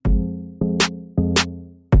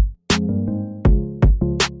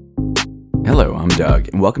Hello, I'm Doug,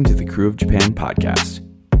 and welcome to the Crew of Japan podcast,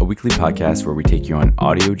 a weekly podcast where we take you on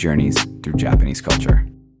audio journeys through Japanese culture.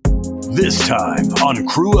 This time on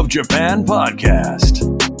Crew of Japan podcast.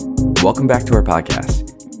 Welcome back to our podcast.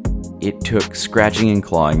 It took scratching and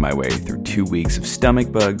clawing my way through 2 weeks of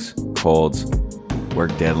stomach bugs, colds, work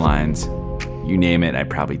deadlines, you name it, I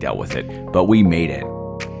probably dealt with it, but we made it.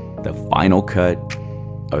 The final cut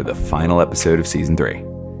of the final episode of Season 3.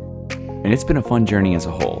 And it's been a fun journey as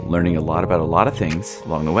a whole, learning a lot about a lot of things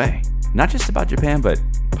along the way. Not just about Japan, but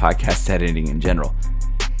podcast editing in general.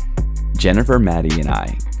 Jennifer, Maddie, and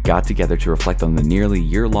I got together to reflect on the nearly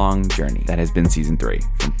year-long journey that has been Season 3,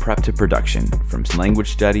 from prep to production, from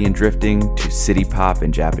language study and drifting to city pop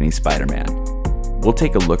and Japanese Spider-Man. We'll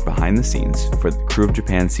take a look behind the scenes for the Crew of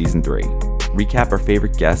Japan Season 3, recap our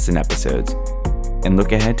favorite guests and episodes, and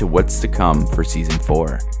look ahead to what's to come for Season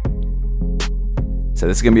 4. So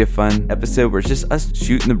this is going to be a fun episode where it's just us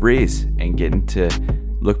shooting the breeze and getting to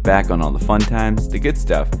look back on all the fun times, the good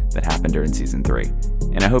stuff that happened during Season 3.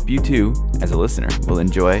 And I hope you too, as a listener, will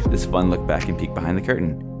enjoy this fun look back and peek behind the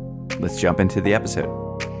curtain. Let's jump into the episode.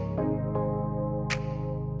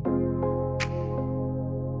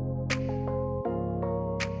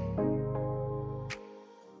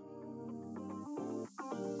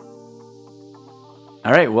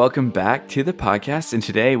 All right, welcome back to the podcast, and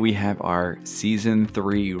today we have our Season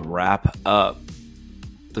 3 wrap up.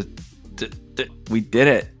 We did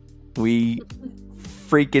it. We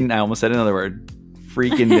freaking, I almost said another word,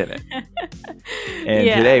 freaking did it. And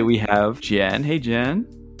Today we have Jen. Hey, Jen.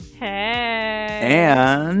 Hey.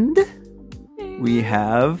 And we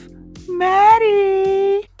have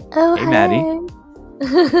Maddie. Oh, hey, Maddie.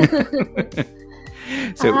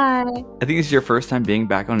 So, hi. I think this is your first time being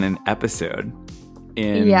back on an episode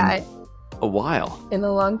in a while. In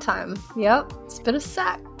a long time. Yep. It's been a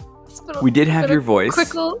sec. We did have your voice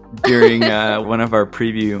during one of our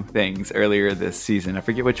preview things earlier this season. I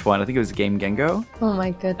forget which one. I think it was Game Gengo. Oh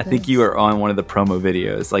my goodness. I think you were on one of the promo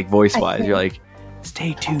videos, like voice-wise. You're like,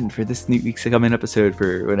 stay tuned for this new week's coming episode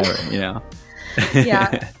for whatever, you know?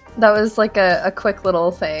 Yeah. That was like a quick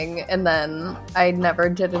little thing, and then I never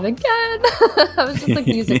did it again. I was just like,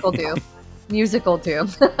 musical doom. Musical doom.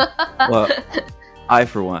 Well, I,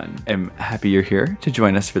 for one, am happy you're here to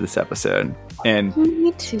join us for this episode. And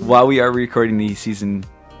me too. While we are recording the Season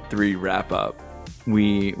 3 wrap-up,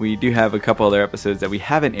 we do have a couple other episodes that we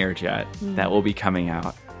haven't aired yet that will be coming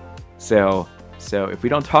out. So if we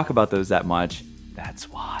don't talk about those that much, that's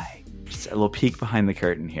why. Just a little peek behind the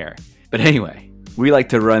curtain here. But anyway, we like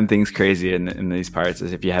to run things crazy in these parts,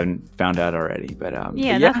 as if you haven't found out already. But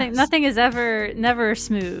nothing is never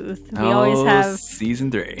smooth. We always have Season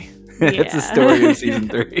 3. That's the story of Season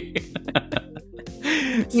 3.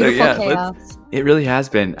 Chaos. It really has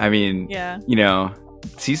been. I mean, you know,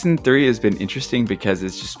 Season 3 has been interesting because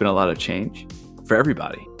it's just been a lot of change for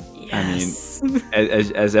everybody. Yes. I mean,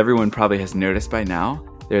 as everyone probably has noticed by now,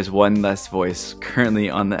 there's one less voice currently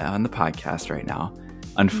on the podcast right now,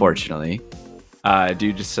 unfortunately,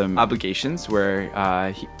 due to some obligations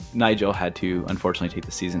where Nigel had to unfortunately take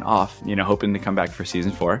the season off, you know, hoping to come back for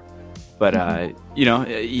Season 4. But, you know,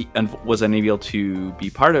 he was unable to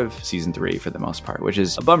be part of Season 3 for the most part, which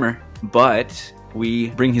is a bummer. But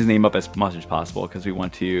we bring his name up as much as possible because we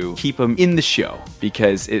want to keep him in the show,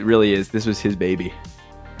 because it really is. This was his baby.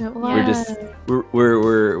 We're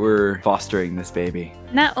fostering this baby.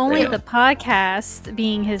 Not only the podcast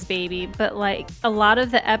being his baby, but like a lot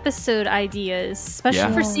of the episode ideas,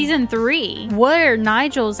 especially for Season 3, were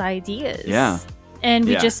Nigel's ideas. Yeah. And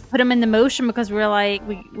we just put him into motion because we're like,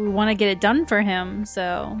 we want to get it done for him.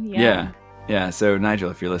 So, Yeah. So,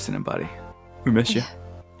 Nigel, if you're listening, buddy, we miss you.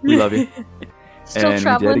 We love you. Still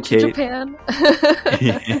traveling to Japan.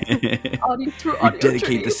 We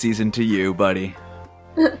dedicate the season to you, buddy.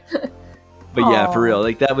 But yeah, for real,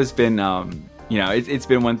 like that was been, you know, it's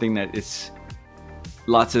been one thing that it's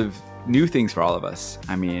lots of new things for all of us.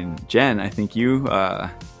 I mean, Jen, I think you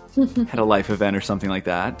had a life event or something like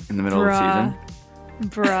that in the middle of the season.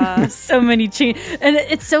 So many changes. And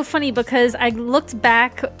it's so funny because I looked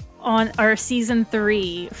back on our Season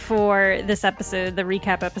 3 for this episode, the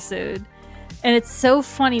recap episode. And it's so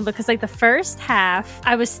funny because like the first half,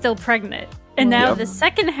 I was still pregnant. And now the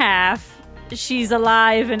second half, she's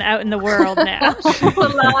alive and out in the world now. She's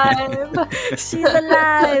alive.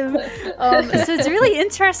 So it's really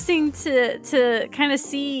interesting to kind of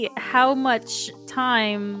see how much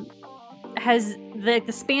time has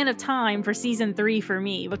the span of time for season 3 for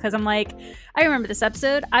me, because I'm like, I remember this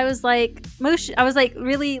episode. I was like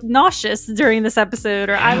really nauseous during this episode,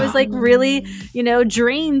 or I was like really,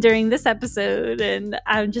 drained during this episode, and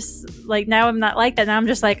I'm just like, now I'm not like that. Now I'm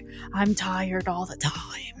just like, I'm tired all the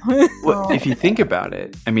time. Well, if you think about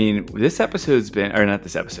it, I mean, this episode's been, or not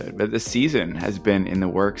this episode, but this season has been in the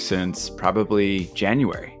works since probably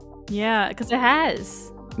January. Yeah, because it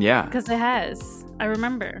has. Yeah. Because it has. I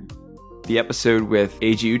remember. The episode with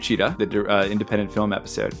Eiji Uchida, the independent film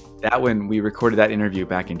episode, that one, we recorded that interview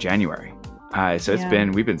back in January. So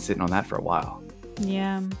we've been sitting on that for a while.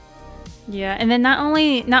 Yeah. Yeah, and then not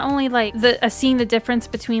only like seeing the difference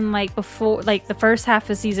between like before, like the first half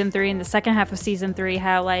of season 3 and the second half of season 3,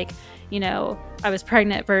 how like, I was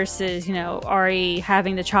pregnant versus, Ari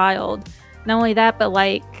having the child. Not only that, but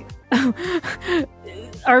like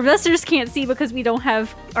our listeners can't see because we don't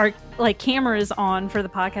have our like cameras on for the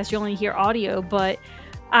podcast. You only hear audio, but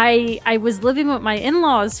I was living with my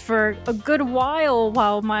in-laws for a good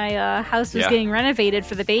while my house was getting renovated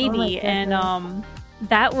for the baby, and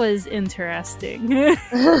that was interesting. Yeah,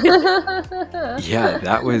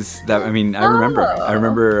 that was that. I mean, I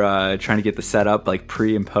remember trying to get the setup, like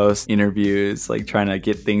pre and post interviews, like trying to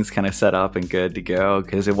get things kind of set up and good to go,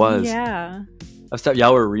 because it was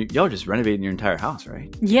y'all were just renovating your entire house,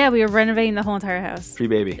 right? Yeah, we were renovating the whole entire house.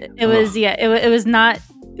 Pre-baby. It was not.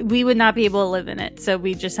 We would not be able to live in it, so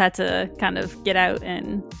we just had to kind of get out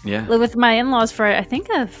and live with my in-laws for I think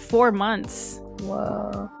 4 months.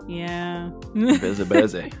 Whoa. Yeah.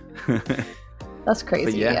 Busy. That's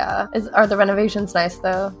crazy. Yeah. Are the renovations nice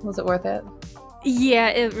though? Was it worth it? Yeah,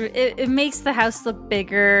 it makes the house look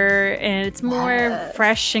bigger, and it's more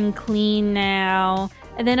fresh and clean now.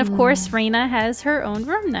 And then, of course, Raina has her own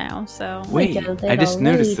room now. So wait, I just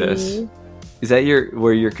noticed this. Is that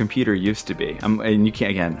where your computer used to be? And you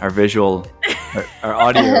can't, again, our visual, our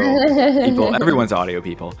audio people, everyone's audio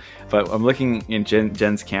people. But I'm looking in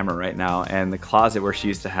Jen's camera right now, and the closet where she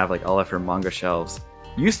used to have like all of her manga shelves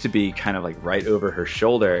used to be kind of like right over her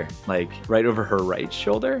shoulder, like right over her right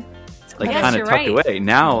shoulder. Like kind of tucked away.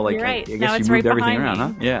 Now, like I guess now you moved everything around,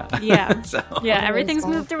 huh? Yeah. Yeah. So. Yeah, everything's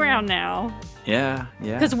moved around now. Yeah.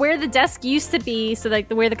 Because where the desk used to be, so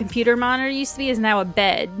like where the computer monitor used to be, is now a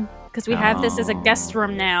bed. Because we have this as a guest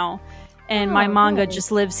room now, and my manga just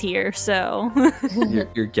lives here. So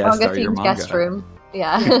your guests are your manga. Guest room.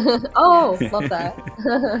 Yeah. Oh, love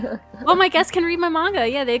that. Well, my guests can read my manga.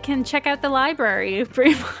 Yeah, they can check out the library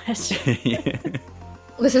pretty much.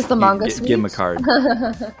 This is the manga suite. Give them a card.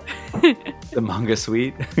 The manga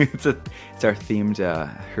suite. It's our themed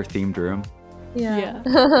her themed room. Yeah.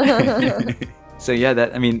 So yeah,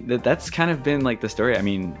 that's kind of been like the story. I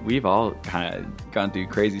mean, we've all kind of gone through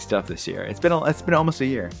crazy stuff this year. It's been almost a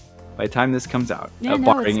year by the time this comes out,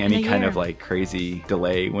 barring any kind of like crazy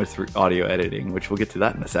delay with audio editing, which we'll get to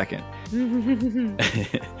that in a second.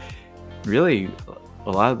 Really,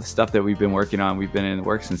 a lot of the stuff that we've been working on, we've been in the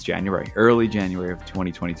work since early January of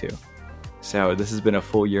 2022. So this has been a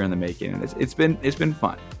full year in the making, and it's been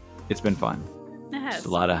fun. It's been fun. It has. Just a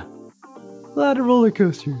lot of roller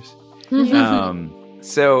coasters.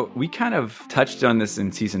 So we kind of touched on this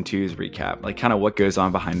in season 2's recap, like kind of what goes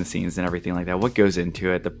on behind the scenes and everything like that, what goes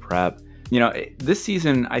into it, the prep. This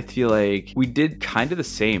season, I feel like we did kind of the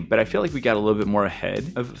same, but I feel like we got a little bit more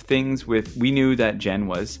ahead of things we knew that Jen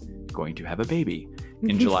was going to have a baby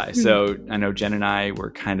in July. So I know Jen and I were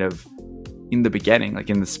kind of in the beginning, like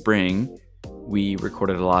in the spring, we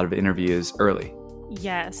recorded a lot of interviews early.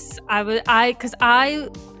 Yes, because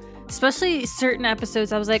especially certain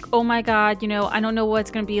episodes, I was like, oh my God, I don't know what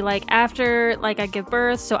it's going to be like after I give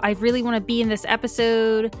birth. So I really want to be in this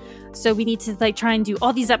episode. So we need to try and do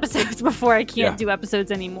all these episodes before I can't do episodes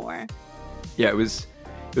anymore. Yeah, it was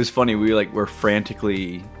funny. We were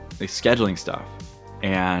frantically scheduling stuff,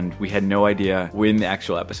 and we had no idea when the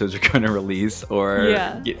actual episodes were going to release or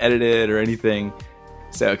get edited or anything.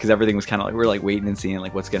 So, because everything was kind of we're waiting and seeing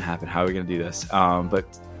what's going to happen, how are we going to do this? But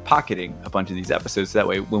pocketing a bunch of these episodes so that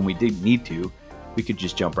way when we did need to, we could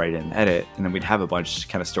just jump right in and edit, and then we'd have a bunch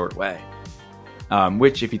kind of stored away.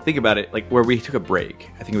 Which, if you think about it, where we took a break,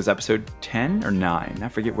 I think it was episode 10 or 9. I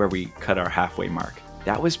forget where we cut our halfway mark.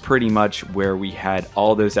 That was pretty much where we had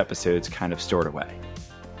all those episodes kind of stored away.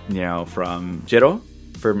 From Jiro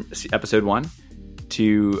for episode 1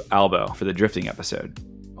 to Albo for the drifting episode.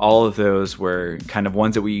 all of those were kind of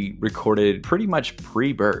ones that we recorded pretty much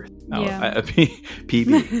pre-birth.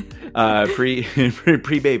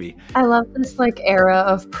 Pre-baby. I love this like era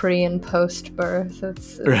of pre and post birth.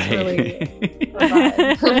 It's right. Really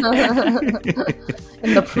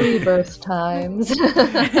in the pre-birth times.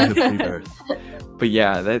 The pre-birth. But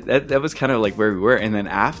yeah, that was kind of like where we were. And then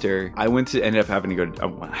after, I ended up having to go.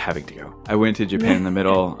 I went to Japan in the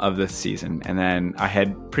middle of this season, and then I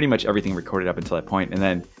had pretty much everything recorded up until that point. And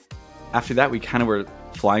then after that, we kind of were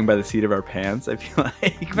flying by the seat of our pants, I feel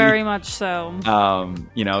like. Very much so.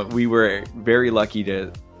 We were very lucky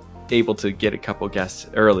to able to get a couple guests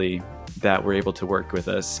early that were able to work with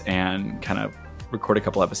us and kind of record a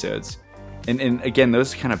couple episodes. And again,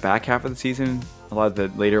 those kind of back half of the season, a lot of the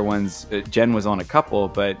later ones, Jen was on a couple,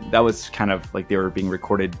 but that was kind of like they were being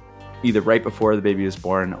recorded either right before the baby was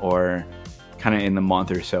born or kind of in the month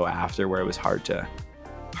or so after, where it was hard to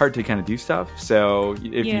kind of do stuff. So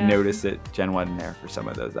if you notice that Jen wasn't there for some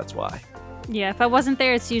of those, that's why. Yeah, if I wasn't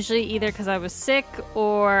there, it's usually either because I was sick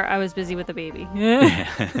or I was busy with the baby.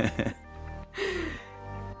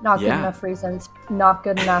 Not good enough reasons. Not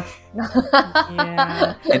good enough.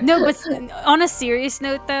 Yeah. No, but on a serious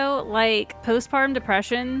note, though, like postpartum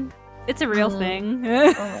depression, it's a real thing.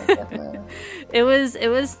 Oh my goodness. It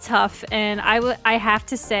was tough, and I have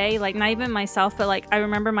to say, like, not even myself, but like I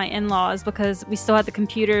remember my in-laws, because we still had the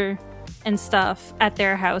computer and stuff at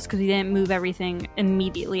their house because we didn't move everything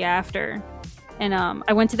immediately after. And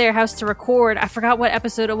I went to their house to record. I forgot what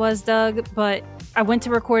episode it was, Doug, but I went to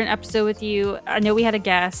record an episode with you. I know we had a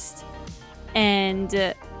guest, and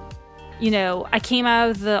I came out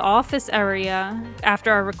of the office area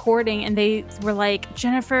after our recording, and they were like,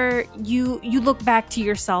 "Jennifer, you look back to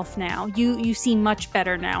yourself now. You seem much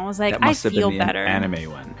better now." I was like, "I feel better." Anime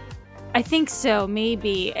one. I think so,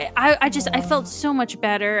 maybe. I felt so much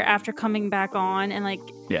better after coming back on, and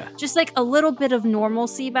just like a little bit of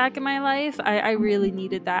normalcy back in my life. I really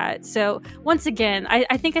needed that. So once again,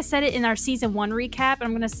 I think I said it in our season 1 recap, and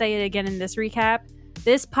I'm going to say it again in this recap.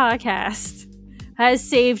 This podcast has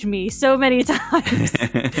saved me so many times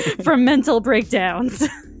from mental breakdowns.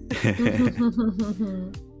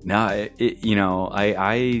 No,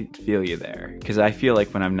 I feel you there, because I feel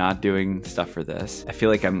like when I'm not doing stuff for this, I feel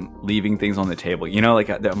like I'm leaving things on the table.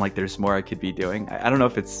 I'm like, there's more I could be doing. I don't know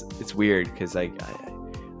if it's weird, because I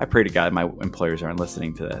pray to God my employers aren't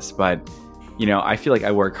listening to this, but I feel like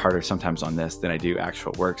I work harder sometimes on this than I do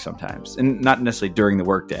actual work sometimes, and not necessarily during the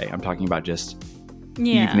workday. I'm talking about just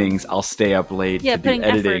evenings. I'll stay up late to do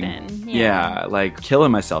editing. Effort in. Like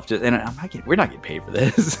killing myself. We're not getting paid for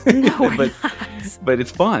this. No, but it's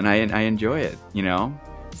fun. I enjoy it.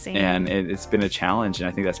 Same. And it's been a challenge, and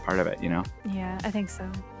I think that's part of it. Yeah, I think so.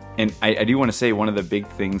 And I do want to say one of the big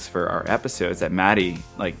things for our episodes that Maddie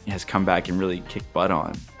has come back and really kicked butt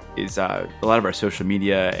on is a lot of our social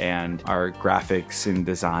media and our graphics and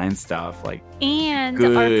design stuff. And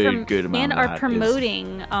good amount our of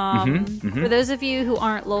promoting. For those of you who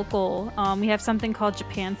aren't local, we have something called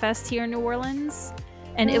Japan Fest here in New Orleans.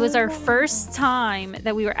 And it was our first time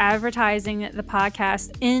that we were advertising the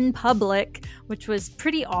podcast in public, which was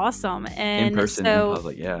pretty awesome. And in person, in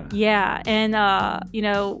public, yeah. Yeah. And,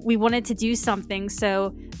 we wanted to do something.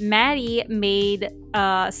 So Maddie made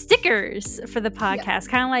stickers for the podcast,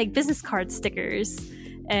 kind of like business card stickers.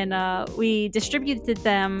 And we distributed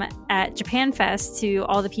them at Japan Fest to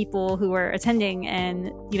all the people who were attending,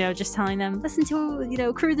 and, just telling them, listen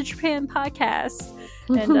to, Crew the Japan podcast.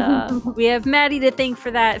 And we have Maddie to thank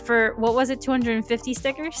for that, for, what was it, 250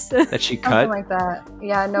 stickers? That she cut? Something like that.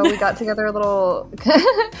 Yeah, no, we got together a little...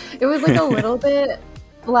 It was a little bit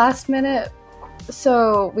last minute.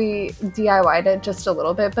 So we DIY'd it just a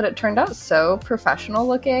little bit, but it turned out so professional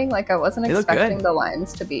looking. I wasn't expecting the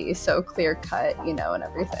lines to be so clear cut, and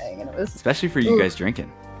everything. And it was... Especially for you guys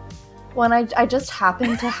drinking. When I just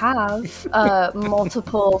happened to have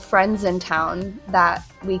multiple friends in town that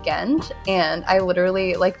weekend, and I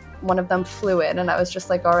literally, one of them flew in, and I was just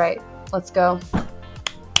like, all right, let's go.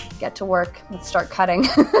 Get to work. Let's start cutting.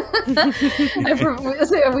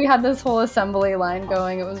 We had this whole assembly line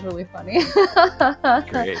going. It was really funny.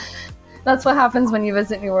 Great. That's what happens when you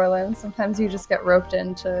visit New Orleans. Sometimes you just get roped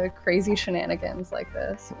into crazy shenanigans like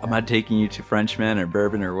this. I'm not taking you to Frenchman or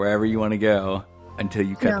Bourbon or wherever you want to go until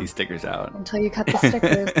you cut these stickers out. Until you cut the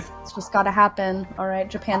stickers. It's just got to happen. All right,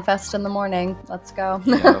 Japan Fest in the morning. Let's go.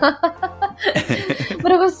 Yep.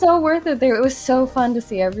 But it was so worth it. It was so fun to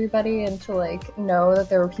see everybody and to like know that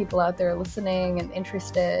there were people out there listening and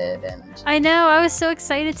interested. And I know, I was so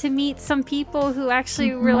excited to meet some people who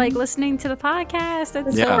actually were like listening to the podcast.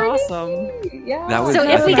 That's so awesome. Yeah. So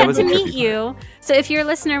if we got to meet you, so if you're a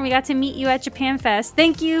listener, we got to meet you at Japan Fest.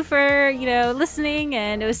 Thank you for listening,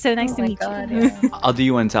 and it was so nice to meet you. Yeah. I'll do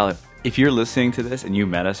you one solid. If you're listening to this and you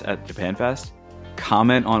met us at Japan Fest,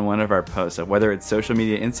 comment on one of our posts, so whether it's social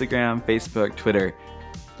media, Instagram, Facebook, Twitter.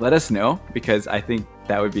 Let us know, because I think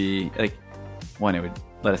that would be like, one, it would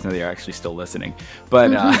let us know they are actually still listening. But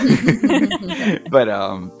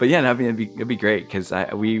but yeah, it'd be great, because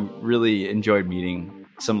we really enjoyed meeting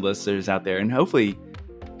some listeners out there, and hopefully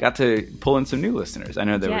got to pull in some new listeners. I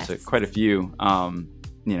know there was quite a few,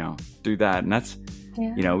 through that, and that's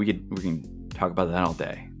we can talk about that all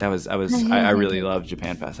day. I really loved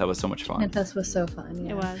Japan Fest. That was so much fun. Japan Fest was so fun.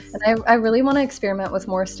 Yeah. It was. And I really want to experiment with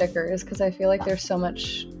more stickers, because I feel like there's so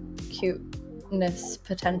much cuteness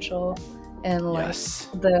potential in like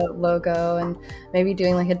the logo, and maybe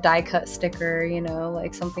doing like a die cut sticker,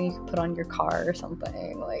 like something you could put on your car or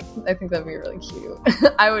something. Like, I think that'd be really cute.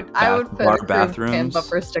 I would put a Japan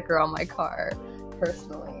bumper sticker on my car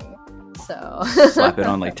personally. So slap it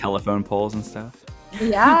on like telephone poles and stuff.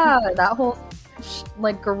 Yeah, that whole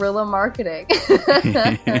like guerrilla marketing.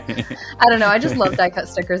 I don't know. I just love die cut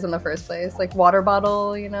stickers in the first place, like water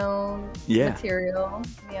bottle, material.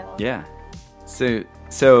 Yeah.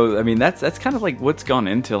 So I mean, that's kind of like what's gone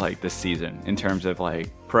into like this season in terms of like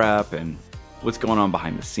prep and what's going on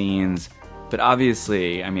behind the scenes. But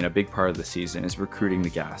obviously, I mean, a big part of the season is recruiting the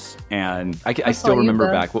guests, and I still remember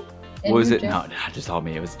back. What was it? No, not just all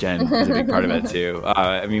me. It was Jen. It was a big part of it too.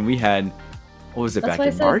 I mean, we had. What was it, back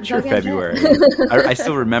in March or February? I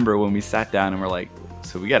still remember when we sat down and we're like,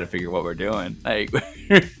 so we got to figure what we're doing. Like,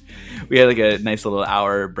 we had like a nice little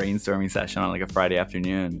hour brainstorming session on like a Friday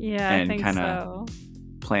afternoon. Yeah, and I think kind of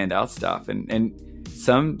planned out stuff. And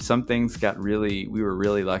some things we were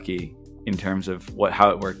really lucky in terms of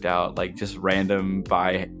how it worked out, like just random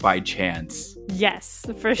by chance. Yes,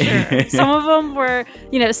 for sure. Some of them were,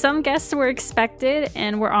 some guests were expected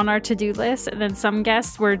and were on our to-do list, and then some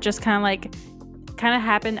guests were just kind of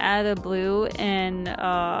happened out of the blue, and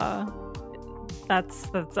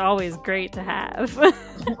that's always great to have.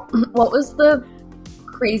 What was the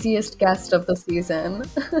craziest guest of the season?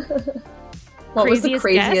 What was the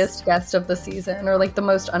craziest guest of the season, or like the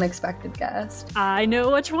most unexpected guest? I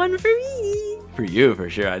know which one for me. For you, for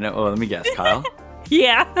sure. I know. Oh, let me guess, Kyle.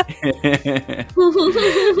 Yeah. Yeah.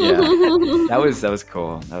 That was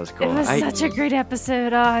cool. That was cool. It was such a great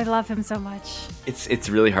episode. Oh, I love him so much. It's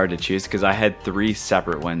really hard to choose, because I had 3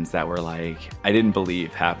 separate ones that were like I didn't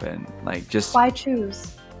believe happened. Like, just why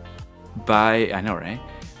choose? I know, right?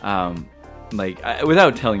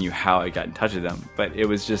 Without telling you how I got in touch with them, but it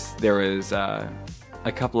was just, there was a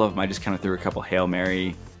couple of them. I just kind of threw a couple Hail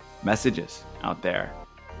Mary messages out there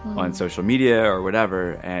on social media or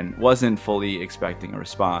whatever, and wasn't fully expecting a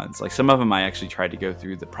response. Like, some of them I actually tried to go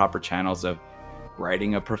through the proper channels of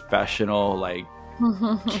writing a professional, like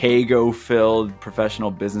Keigo filled professional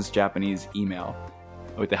business Japanese email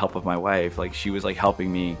with the help of my wife. Like, she was like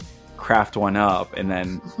helping me craft one up, and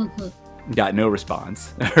then got no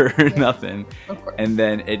response or nothing. And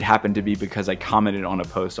then it happened to be because I commented on a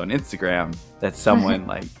post on Instagram that someone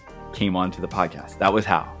like came onto the podcast. That was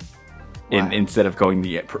how. Wow. Instead of going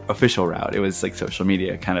the official route, it was like social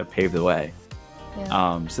media kind of paved the way.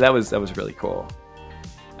 Yeah. So that was really cool.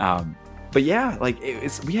 But yeah, like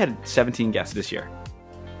we had 17 guests this year,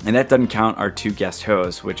 and that doesn't count our 2 guest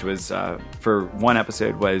hosts, which was for one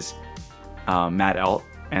episode was Matt Elt,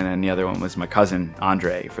 and then the other one was my cousin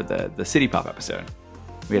Andre for the City Pop episode.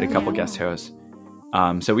 We had a couple guest hosts.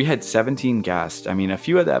 So we had 17 guests. I mean, a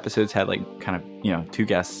few of the episodes had like kind of 2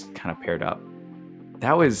 guests kind of paired up.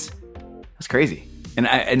 That was crazy.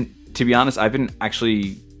 And to be honest, I've been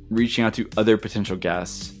actually reaching out to other potential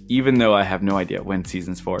guests, even though I have no idea when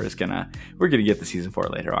season 4 is we're gonna get the season 4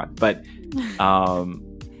 later on. But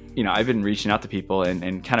I've been reaching out to people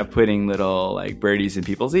and kind of putting little like birdies in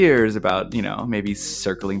people's ears about, maybe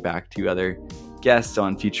circling back to other guests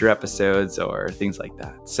on future episodes or things like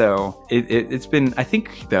that. So it's been, I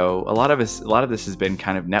think though, a lot of this has been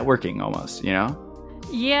kind of networking almost, Yeah,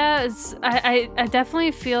 I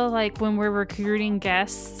definitely feel like when we're recruiting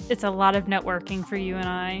guests, it's a lot of networking for you and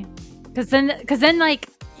I. Because then like,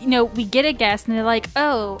 we get a guest and they're like,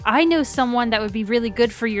 oh, I know someone that would be really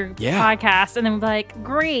good for your podcast. And then we're like,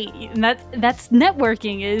 great. And that's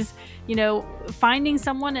networking, is, finding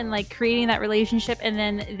someone and like creating that relationship. And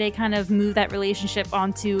then they kind of move that relationship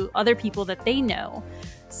onto other people that they know.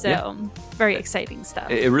 So very exciting stuff.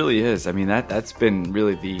 It really is. I mean, that's been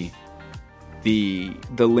really the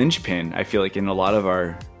linchpin, I feel like, in a lot of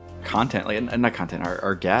our content, like not content,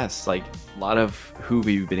 our guests. Like a lot of who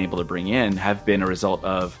we've been able to bring in have been a result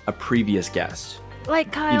of a previous guest,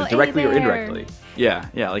 like Kyle, directly Abear. or indirectly. Yeah,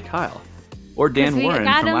 like Kyle or Dan Warren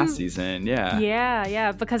from last season.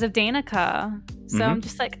 Yeah, because of Danica. So I'm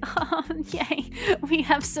just like, oh, yay, we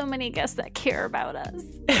have so many guests that care about us.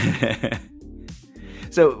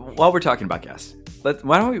 So while we're talking about guests,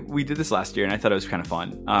 why don't we did this last year, and I thought it was kind of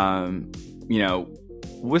fun.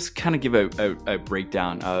 Let's kind of give a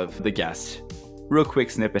breakdown of the guests, real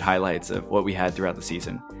quick snippet highlights of what we had throughout the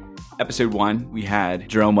season. Episode 1, we had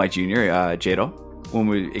Jerome White Jr., Jado, when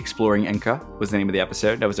we were exploring Enka was the name of the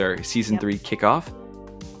episode. That was our season 3 kickoff,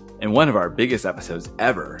 and one of our biggest episodes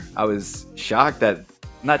ever. I was shocked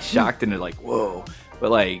not shocked into like whoa,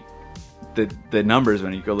 but like the numbers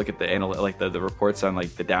when you go look at the reports on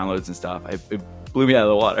like the downloads and stuff, it blew me out of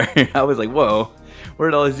the water. I was like, whoa, where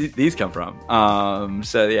did all these come from?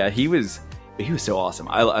 So yeah, he was so awesome.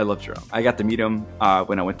 I love Jerome. I got to meet him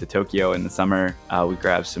when I went to Tokyo in the summer. We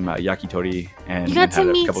grabbed some yakitori and you got to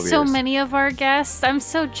meet so beers. many of our guests. I'm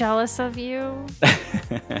so jealous of you.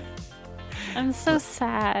 I'm so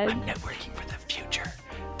sad. I'm networking for the future.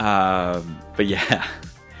 But yeah,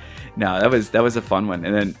 no, that was a fun one.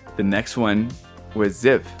 And then the next one was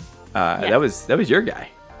Ziv. That was your guy.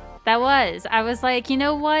 I was like, you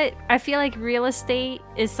know what? I feel like real estate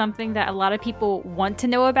is something that a lot of people want to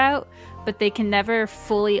know about, but they can never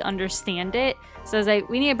fully understand it. So I was like,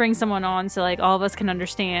 we need to bring someone on so like all of us can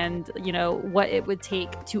understand, what it would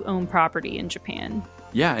take to own property in Japan.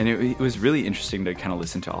 Yeah, and it was really interesting to kind of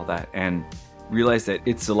listen to all that and realize that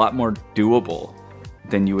it's a lot more doable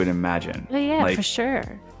than you would imagine. Oh, yeah, for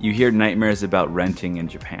sure. You hear nightmares about renting in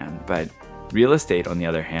Japan, but real estate, on the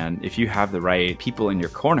other hand, if you have the right people in your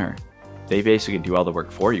corner, they basically do all the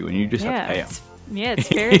work for you, and you just have to pay them. It's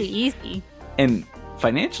fairly easy. And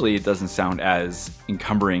financially, it doesn't sound as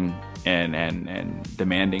encumbering and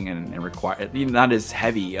demanding and required, not as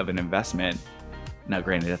heavy of an investment. Now,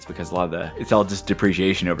 granted, that's because it's all just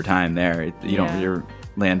depreciation over time there. Your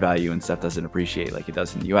land value and stuff doesn't appreciate like it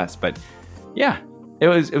does in the US. But yeah, it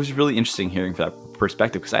was really interesting hearing from that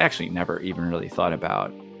perspective, because I actually never even really thought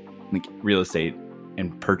about like real estate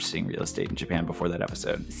and purchasing real estate in Japan before that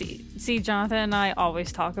episode. See, Jonathan and I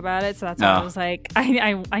always talk about it, so that's why I was like, I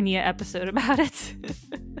need an episode about it.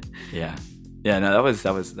 Yeah. No, that was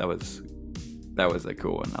a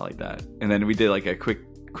cool one. I like that. And then we did like a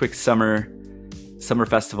quick summer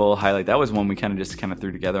festival highlight. That was one we kind of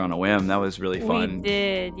threw together on a whim. That was really fun. We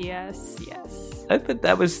did, yes. But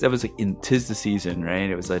that was like in 'tis the season, right?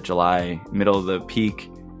 It was July, middle of the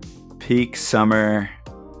peak summer,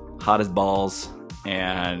 hot as balls,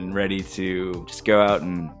 and ready to just go out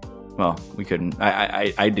and, well, we couldn't.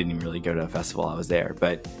 I didn't even really go to a festival. I was there,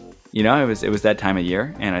 but it was that time of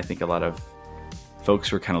year, and I think a lot of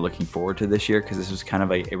folks were kind of looking forward to this year because this was kind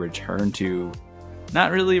of a return to,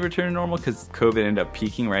 not really a return to normal because COVID ended up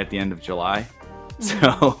peaking right at the end of July.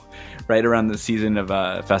 So right around the season of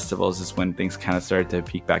festivals is when things kind of started to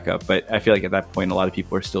peak back up. But I feel like at that point, a lot of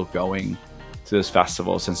people are still going to those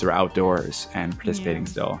festivals since they're outdoors and participating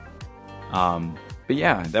still. But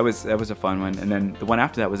yeah, that was a fun one. And then the one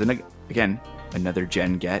after that was another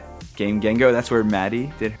Gen Get game, Gengo. That's where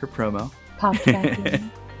Maddie did her promo. Popped back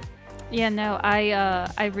in. Yeah, no,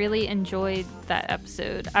 I really enjoyed that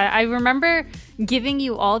episode. I remember giving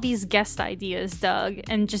you all these guest ideas, Doug,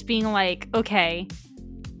 and just being like, okay,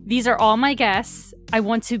 these are all my guests. I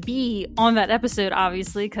want to be on that episode,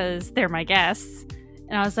 obviously, because they're my guests.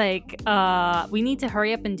 And I was like, we need to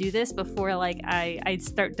hurry up and do this before I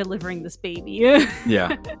start delivering this baby.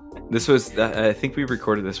 Yeah. This was, I think we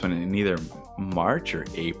recorded this one in either March or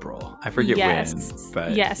April. I forget when.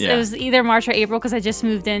 But yes, yeah. It was either March or April because I just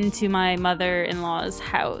moved into my mother-in-law's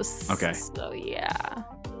house. Okay. So yeah.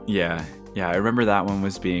 Yeah. I remember that one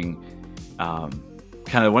was being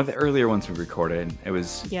kind of one of the earlier ones we recorded. It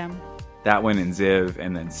was that one and Ziv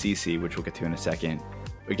and then Cece, which we'll get to in a second.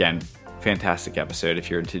 Again, fantastic episode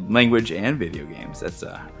if you're into language and video games. That's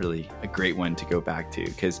really a great one to go back to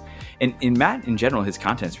because in Matt in general, his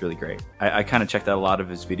content's really great. I kind of checked out a lot of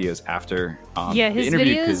his videos after his the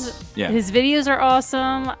interview videos his videos are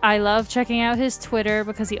awesome. I love checking out his Twitter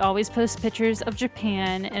because he always posts pictures of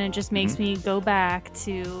Japan and it just makes me go back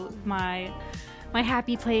to my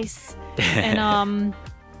happy place. And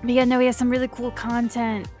he has some really cool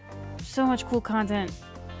content. So much cool content.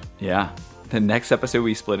 Yeah. The next episode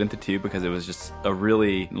we split into two because it was just a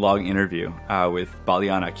really long interview with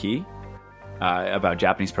Balian Aki about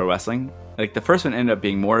Japanese pro wrestling. Like the first one ended up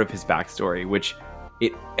being more of his backstory, which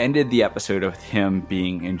it ended the episode with him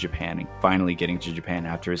being in Japan and finally getting to Japan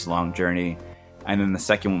after his long journey. And then the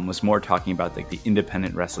second one was more talking about like the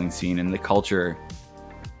independent wrestling scene and the culture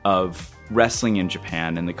of wrestling in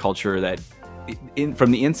Japan and the culture that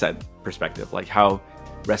from the inside perspective, like how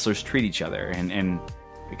wrestlers treat each other and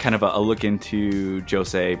kind of a look into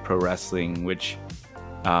Josei Pro Wrestling, which,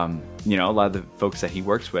 you know, a lot of the folks that he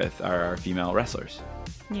works with are female wrestlers.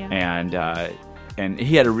 Yeah. And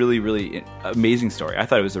he had a really, really amazing story. I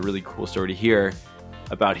thought it was a really cool story to hear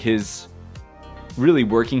about his really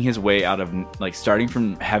working his way out of like starting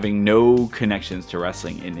from having no connections to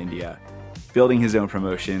wrestling in India, building his own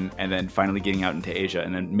promotion, and then finally getting out into Asia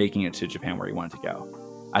and then making it to Japan where he wanted to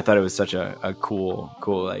go. I thought it was such a cool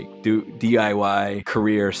like DIY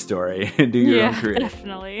career story. Do your own career.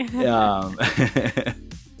 Definitely.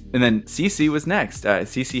 And then Cece was next.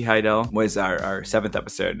 Cece Heidel was our 7th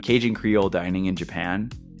episode, Cajun Creole Dining in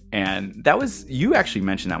Japan. And that was, you actually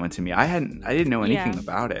mentioned that one to me. I didn't know anything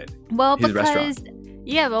about it. Well,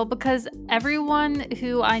 because everyone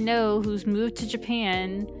who I know who's moved to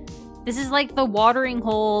Japan, this is like the watering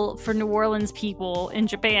hole for New Orleans people in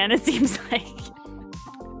Japan, it seems like.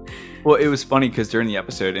 Well, it was funny because during the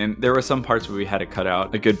episode, and there were some parts where we had to cut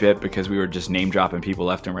out a good bit because we were just name dropping people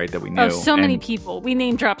left and right that we knew. Oh, so many people. We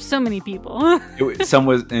name dropped so many people. Some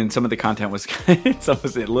of the content was some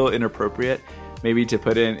was a little inappropriate, maybe to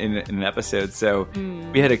put in an episode. So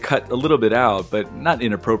we had to cut a little bit out, but not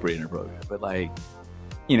inappropriate, but like,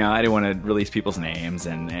 you know, I didn't want to release people's names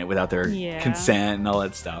and without their consent and all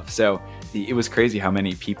that stuff. So it was crazy how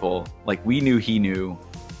many people, like, we knew he knew.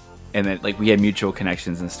 And then, like, we had mutual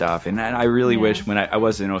connections and stuff. And I really wish when I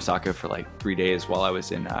was in Osaka for like 3 days while I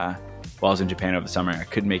was in Japan over the summer, I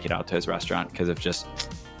couldn't make it out to his restaurant because of just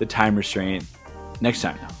the time restraint. Next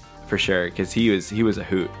time, though, for sure, because he was a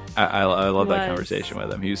hoot. I love that conversation with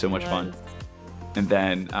him. He was so much fun. And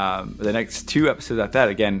then the next 2 episodes after that,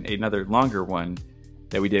 again, another longer one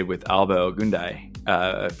that we did with Albo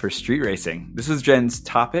Gundai for street racing. This is Jen's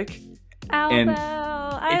topic. Albo.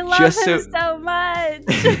 I love him so much.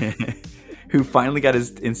 Who finally got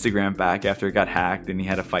his Instagram back after it got hacked and he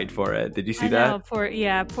had to fight for it. Did you see that? Poor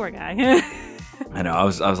guy. I know. I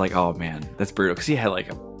was like, oh man, that's brutal. Because he had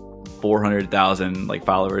like 400,000 like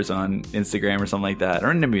followers on Instagram or something like that.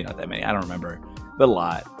 Or maybe not that many. I don't remember. But a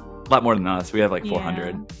lot more than us. We have like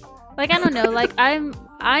 400. Like, I don't know. Like,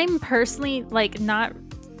 I'm personally like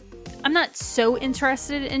I'm not so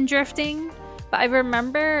interested in drifting. But I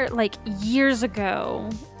remember, like, years ago,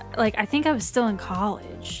 like, I think I was still in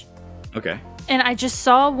college. Okay. And I just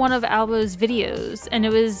saw one of Albo's videos, and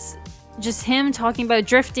it was just him talking about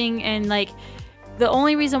drifting, and, like, the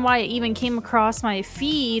only reason why it even came across my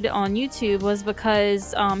feed on YouTube was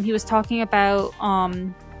because he was talking about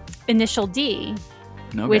Initial D,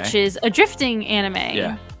 which is a drifting anime.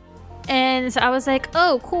 Yeah. And so I was like,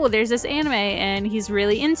 oh, cool, there's this anime, and he's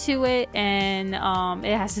really into it, and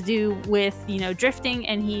it has to do with, you know, drifting,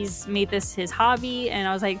 and he's made this his hobby, and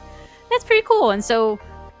I was like, that's pretty cool. And so,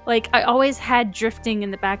 like, I always had drifting in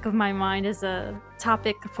the back of my mind as a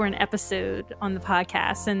topic for an episode on the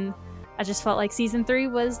podcast, and I just felt like season 3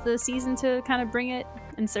 was the season to kind of bring it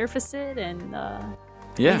and surface it, and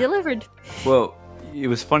we delivered. Well, it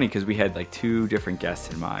was funny because we had, like, 2 different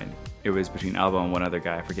guests in mind. It was between Albo and one other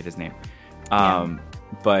guy. I forget his name.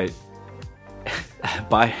 But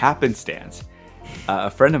by happenstance, a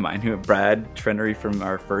friend of mine, Brad Trennery from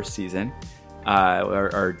our first season,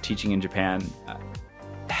 our teaching in Japan,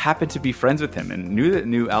 happened to be friends with him and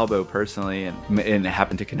knew Albo personally and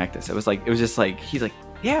happened to connect us. It was just like, he's like,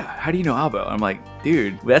 yeah, how do you know Albo? I'm like,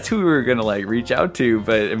 dude, that's who we were going to like reach out to.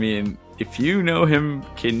 But I mean, if you know him,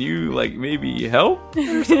 can you like maybe help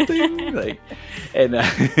or something? Like, and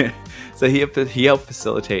so he helped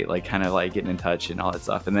facilitate like kind of like getting in touch and all that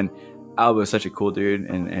stuff. And then Albo was such a cool dude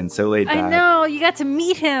and so laid back. I know, you got to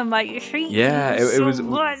meet him. Like, it was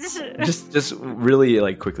much. just really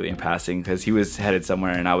like quickly in passing because he was headed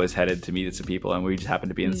somewhere and I was headed to meet some people and we just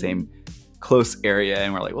happened to be in the same close area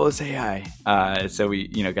and we're like, well, let's say hi. So we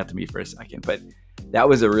got to meet for a second, but that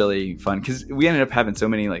was a really fun because we ended up having so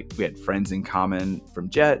many, like, we had friends in common from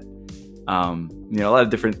Jet, a lot of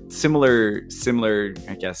different similar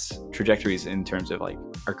I guess trajectories in terms of like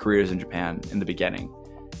our careers in Japan in the beginning.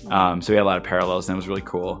 So we had a lot of parallels and it was really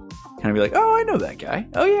cool kind of be like, oh, I know that guy,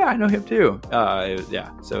 oh yeah, I know him too.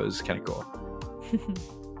 So it was kind of cool.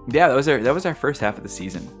 Yeah, that was our first half of the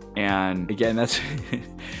season. And again, that's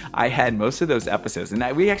I had most of those episodes,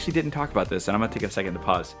 and we actually didn't talk about this, and I'm gonna take a second to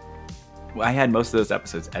pause. I had most of those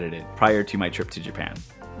episodes edited prior to my trip to Japan.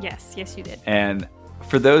 Yes, you did. And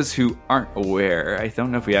for those who aren't aware, I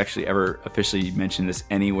don't know if we actually ever officially mentioned this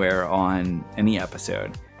anywhere on any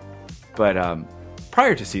episode, but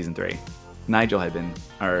prior to season 3, Nigel had been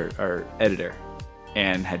our editor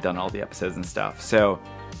and had done all the episodes and stuff. So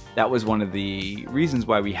that was one of the reasons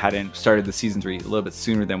why we hadn't started the season 3 a little bit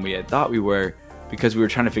sooner than we had thought we were, because we were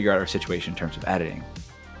trying to figure out our situation in terms of editing.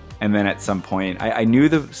 And then at some point, I knew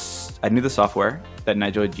the software that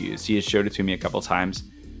Nigel had used. He had showed it to me a couple times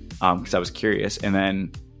because I was curious. And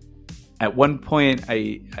then at one point,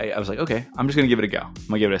 I was like, okay, I'm just going to give it a go. I'm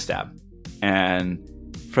going to give it a stab.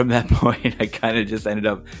 And from that point, I kind of just ended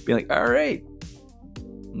up being like, all right,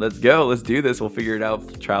 let's go. Let's do this. We'll figure it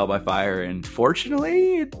out trial by fire. And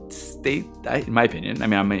fortunately, in my opinion, I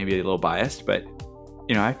mean, I may be a little biased, but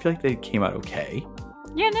I feel like they came out okay.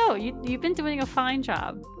 Yeah, no, you've been doing a fine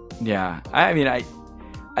job. Yeah, I mean, I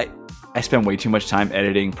spend way too much time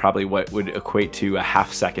editing probably what would equate to a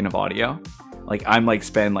half second of audio. Like I'm like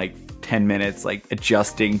spend like 10 minutes like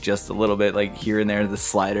adjusting just a little bit, like here and there the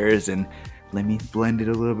sliders, and let me blend it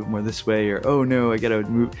a little bit more this way, or oh no, I gotta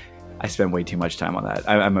move. I spend way too much time on that.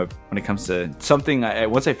 When it comes to something,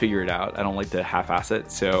 once I figure it out, I don't like to half-ass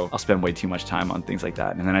it, so I'll spend way too much time on things like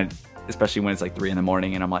that. And then especially when it's like 3 a.m.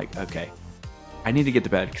 and I'm like, okay, I need to get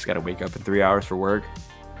to bed because I gotta wake up in 3 hours for work.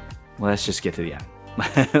 Let's just get to the end.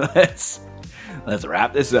 let's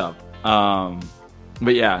wrap this up.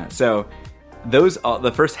 But yeah, so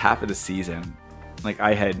the first half of the season, like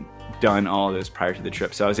I had done all of those prior to the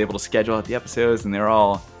trip, so I was able to schedule out the episodes and they're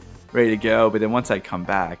all ready to go. But then once I come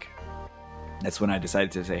back, that's when I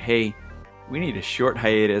decided to say, hey, we need a short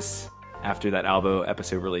hiatus after that Albo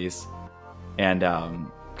episode release. And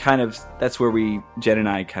kind of that's where Jen and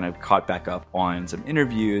I kind of caught back up on some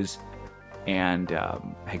interviews and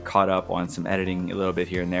had caught up on some editing a little bit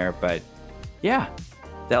here and there. But yeah,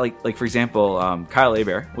 that like for example, Kyle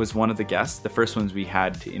Hebert was one of the guests, the first ones we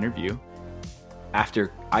had to interview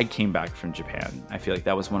after I came back from Japan. I feel like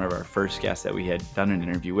that was one of our first guests that we had done an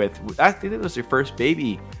interview with. I think it was your first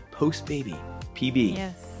post-baby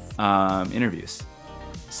PB interviews.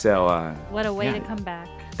 So what a way to come back.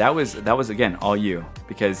 That was again all you,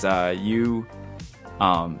 because you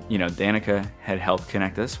Danica had helped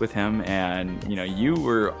connect us with him, and you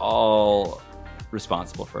were all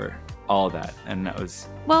responsible for all of that, and that was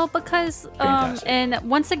because and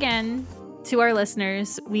once again, to our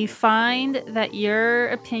listeners, we find that your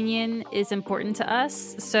opinion is important to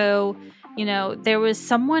us. So there was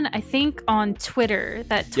someone, I think on Twitter,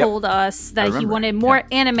 that told us that he wanted more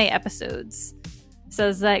anime episodes. So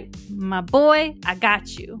it's like, my boy, I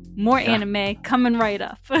got you. More anime coming right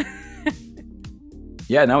up.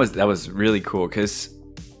 Yeah, and that was really cool, because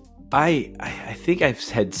I think I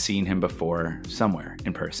had seen him before somewhere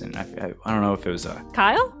in person. I don't know if it was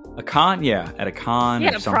Kyle? A con, at a con. Yeah,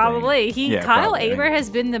 or something. Probably. Kyle Hebert has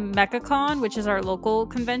been to MechaCon, which is our local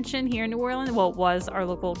convention here in New Orleans. Well, it was our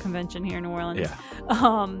local convention here in New Orleans.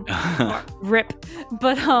 Yeah. Rip.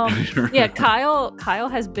 But yeah, Kyle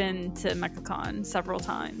has been to MechaCon several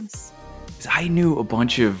times. I knew a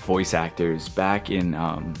bunch of voice actors back in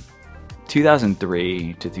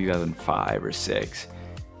 2003 to 2005 or 6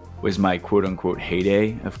 was my quote unquote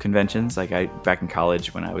heyday of conventions. Like back in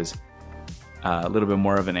college when I was a little bit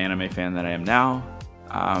more of an anime fan than I am now.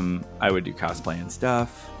 I would do cosplay and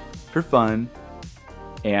stuff for fun,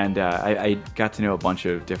 and I got to know a bunch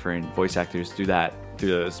of different voice actors through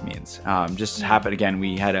those means. Just happened again.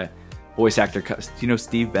 We had a voice actor. Do you know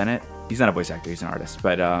Steve Bennett? He's not a voice actor. He's an artist,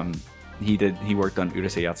 but he worked on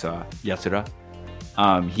Urusei Yatsura.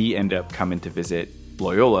 He ended up coming to visit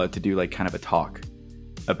Loyola to do like kind of a talk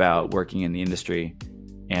about working in the industry,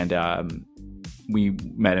 and we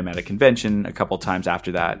met him at a convention a couple times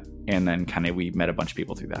after that, and then kind of we met a bunch of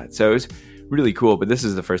people through that. So it was really cool, but this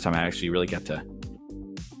is the first time I actually really got to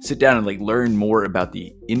sit down and like learn more about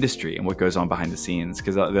the industry and what goes on behind the scenes,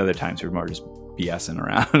 because the other times we were more just BSing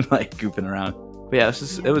around, like goofing around. But yeah,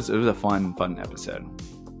 it was a fun episode.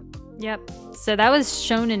 Yep. So that was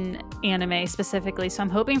shonen anime specifically. So I'm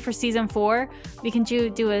hoping for season 4 we can do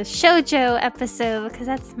a shoujo episode, because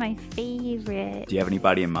that's my favorite. Do you have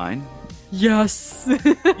anybody in mind? Yes.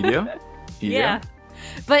 You do? Yeah. Do?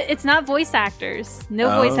 But it's not voice actors.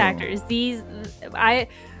 No voice actors.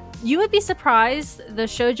 You would be surprised, the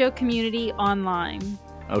shoujo community online.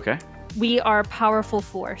 Okay. We are a powerful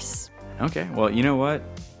force. Okay. Well, you know what?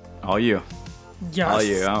 All you. Yes. All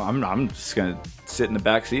you. I'm just gonna sit in the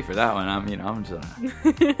back seat for that one. I'm just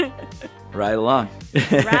gonna ride along.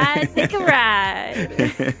 Take a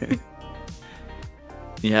ride.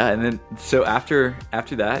 Yeah, and then so after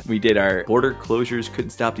that, we did our border closures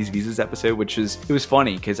couldn't stop these visas episode, it was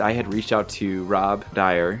funny because I had reached out to Rob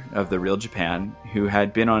Dyer of The Real Japan, who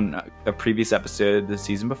had been on a previous episode the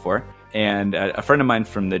season before, and a friend of mine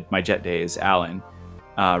from my Jet days, Alan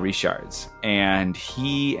Richards, and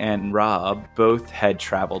he and Rob both had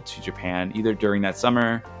traveled to Japan either during that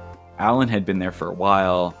summer. Alan had been there for a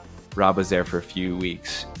while. Rob was there for a few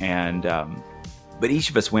weeks, and but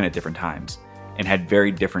each of us went at different times and had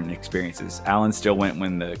very different experiences. Alan still went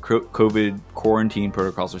when the COVID quarantine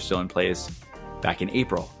protocols were still in place back in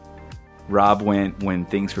April. Rob went when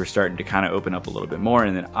things were starting to kind of open up a little bit more,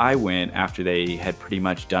 and then I went after they had pretty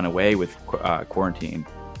much done away with quarantine.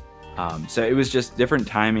 So it was just different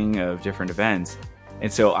timing of different events.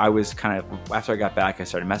 And so I was kind of, after I got back, I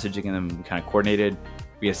started messaging them, we kind of coordinated.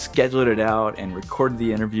 We had scheduled it out and recorded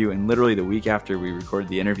the interview, and literally the week after we recorded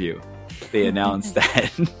the interview, they announced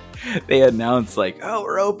like, oh,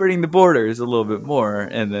 we're opening the borders a little bit more.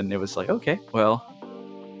 And then it was like, okay, well,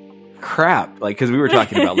 crap. Like, because we were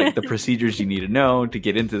talking about like the procedures you need to know to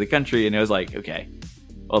get into the country. And it was like, okay,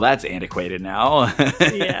 well, that's antiquated now.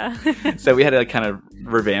 Yeah. So we had to kind of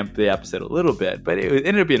revamp the episode a little bit, but it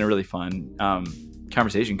ended up being a really fun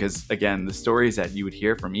conversation because, again, the stories that you would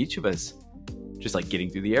hear from each of us, just like getting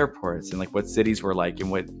through the airports and like what cities were like and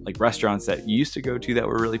what like restaurants that you used to go to that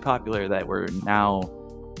were really popular that were now,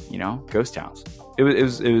 you know, ghost towns.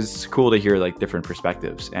 It was cool to hear like different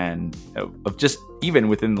perspectives and of just even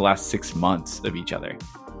within the last 6 months of each other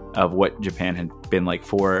of what Japan had been like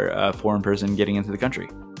for a foreign person getting into the country.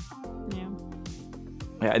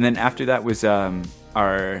 Yeah, and then after that was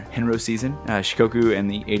our Henro season, Shikoku and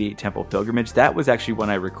the 88 Temple Pilgrimage. That was actually one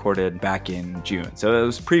I recorded back in June, so it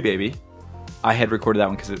was pre-baby. I had recorded that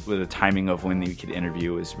one because the timing of when we could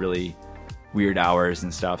interview was really weird hours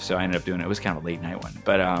and stuff, so I ended up doing it. It was kind of a late night one,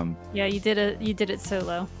 but yeah, you did it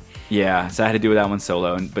solo. Yeah, so I had to do that one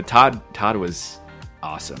solo, but Todd was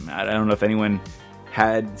awesome. I don't know if anyone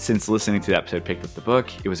had, since listening to the episode, picked up the book.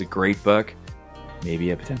 It was a great book.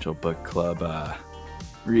 Maybe a potential book club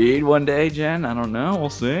read one day, Jen. I don't know.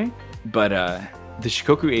 We'll see. But the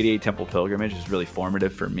Shikoku 88 Temple Pilgrimage was really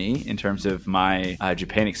formative for me in terms of my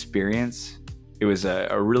Japan experience. It was a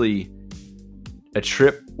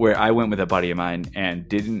trip where I went with a buddy of mine and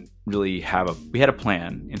didn't really we had a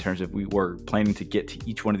plan in terms of we were planning to get to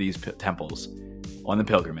each one of these temples on the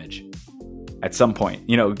pilgrimage at some point,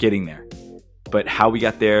 you know, getting there. But how we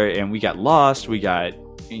got there, and we got lost, we got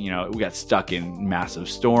stuck in massive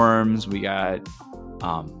storms, we got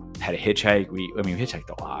had a hitchhike. We hitchhiked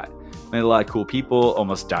a lot. Met a lot of cool people,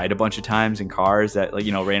 almost died a bunch of times in cars that, like,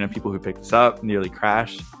 you know, random people who picked us up, nearly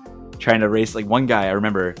crashed, trying to race. Like one guy, I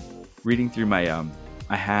remember reading through my,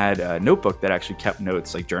 I had a notebook that actually kept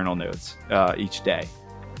notes, like journal notes, each day.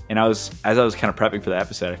 And as I was kind of prepping for the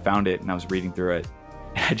episode, I found it and I was reading through it.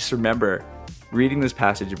 And I just remember reading this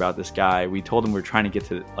passage about this guy. We told him we were trying to get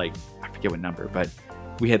to, like, I forget what number, but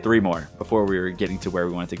we had 3 more before we were getting to where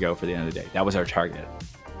we wanted to go for the end of the day. That was our target.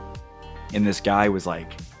 And this guy was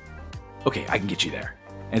like, okay, I can get you there.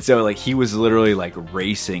 And so, like, he was literally like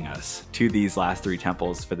racing us to these last 3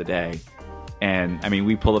 temples for the day. And I mean,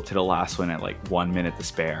 we pulled up to the last one at like 1 minute to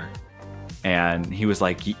spare. And he was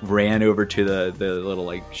like, he ran over to the little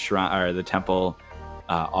like shrine or the temple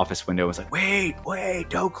office window, was like, wait,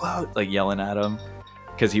 don't close, like yelling at him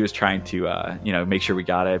because he was trying to, make sure we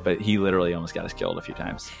got it. But he literally almost got us killed a few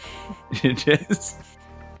times.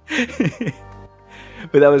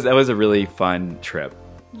 But that was a really fun trip.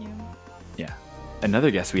 Yeah.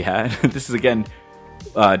 Another guest we had, this is again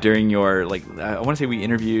during your, like, I want to say we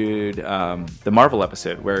interviewed the Marvel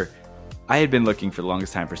episode where I had been looking for the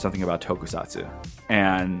longest time for something about tokusatsu,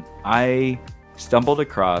 and I stumbled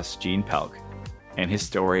across Gene Pelk and his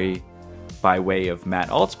story by way of Matt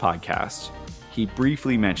Alt's podcast. He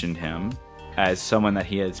briefly mentioned him as someone that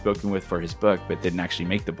he had spoken with for his book but didn't actually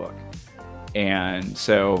make the book. And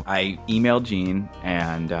so I emailed Gene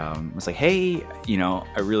and was like, hey,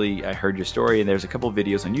 I heard your story, and there's a couple of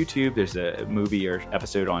videos on YouTube. There's a movie or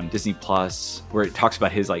episode on Disney Plus where it talks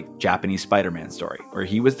about his like Japanese Spider-Man story, where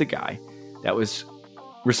he was the guy that was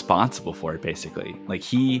responsible for it, basically. Like,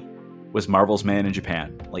 he was Marvel's man in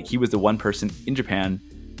Japan. Like, he was the one person in Japan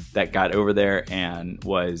that got over there and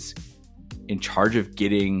was in charge of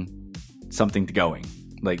getting something going.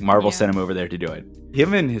 Like, Marvel sent him over there to do it.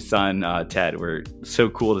 Him and his son, Ted, were so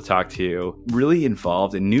cool to talk to, really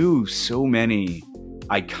involved and knew so many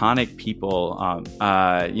iconic people,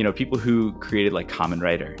 people who created like Kamen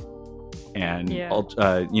Rider and,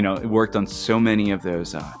 worked on so many of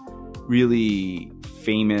those really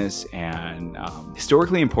famous and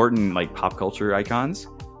historically important like pop culture icons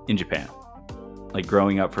in Japan. like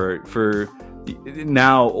growing up for the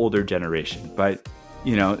now older generation. But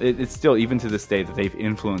you know, it's still, even to this day, that they've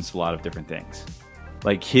influenced a lot of different things.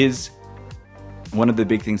 Like one of the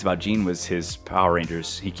big things about Gene was his Power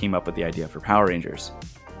Rangers. He came up with the idea for Power Rangers,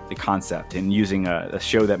 the concept, and using a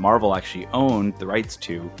show that Marvel actually owned the rights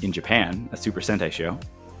to in Japan, a Super Sentai show.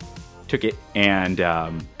 Took it and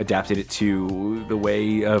adapted it to the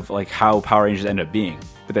way of like how Power Rangers ended up being.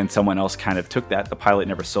 But then someone else kind of took that. The pilot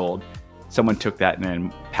never sold. Someone took that and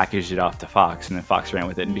then packaged it off to Fox, and then Fox ran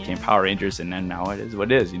with it and became Power Rangers, and then now it is what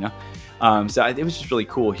it is, you know? So it was just really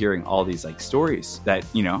cool hearing all these like stories that,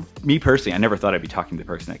 you know, me personally, I never thought I'd be talking to the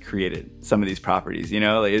person that created some of these properties, you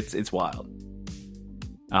know? Like it's wild.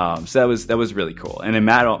 So that was really cool. And then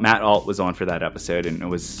Matt Alt was on for that episode, and it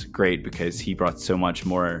was great because he brought so much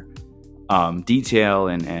more detail,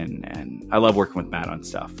 and I love working with Matt on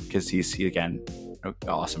stuff because he's again, an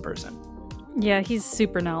awesome person. Yeah, he's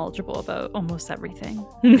super knowledgeable about almost everything.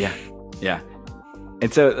 Yeah.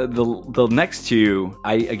 And so the next two,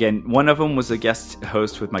 one of them was a guest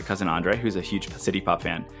host with my cousin Andre, who's a huge City Pop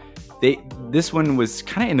fan. This one was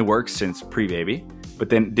kind of in the works since pre-Baby, but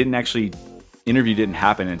then interview didn't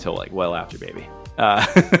happen until like well after Baby.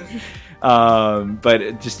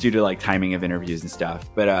 But just due to like timing of interviews and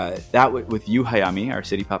stuff. But that with Yu Hayami, our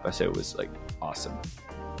City Pop episode, was like awesome.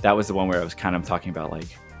 That was the one where I was kind of talking about like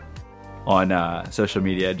on social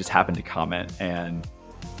media, just happened to comment and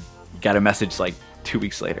got a message like 2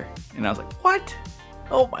 weeks later, and I was like, what?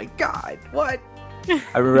 Oh my god, what?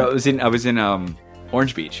 I remember I was in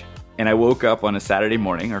Orange Beach, and I woke up on a Saturday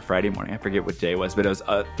morning or Friday morning, I forget what day it was, but it was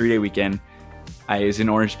a 3-day weekend. I was in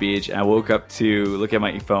Orange Beach, and I woke up to look at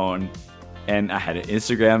my phone, and I had an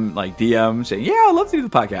Instagram like DM saying, yeah, I'd love to do the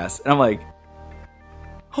podcast. And I'm like,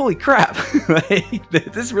 holy crap, like,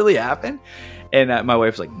 did this really happen? And my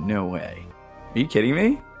wife's like, no way. Are you kidding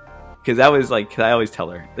me? Because that was like, cause I always tell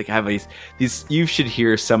her, like, I have these, you should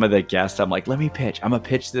hear some of the guests. I'm like, let me pitch. I'm going to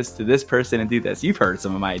pitch this to this person and do this. You've heard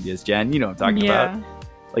some of my ideas, Jen. You know what I'm talking about.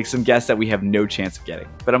 Like some guests that we have no chance of getting.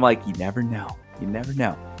 But I'm like, you never know. You never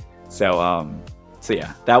know. So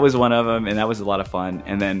yeah, that was one of them. And that was a lot of fun.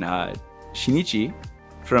 And then Shinichi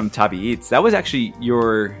from Tabi Eats, that was actually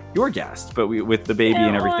your guest. But with the baby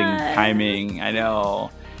and everything timing, I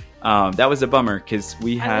know. That was a bummer because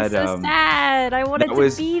we had. I was so sad. I wanted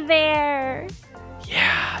to be there.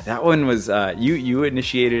 Yeah, that one was you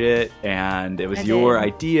initiated it, and it was your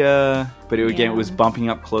idea. But it was bumping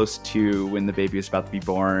up close to when the baby was about to be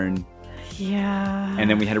born. Yeah. And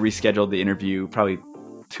then we had to reschedule the interview probably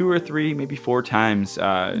 2 or 3, maybe 4 times,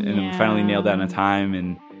 and then we finally nailed down a time,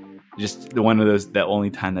 and just one of those, the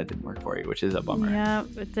only time that didn't work for you, which is a bummer. Yeah,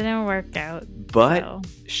 it didn't work out. But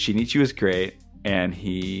Shinichi was great. And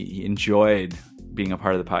he enjoyed being a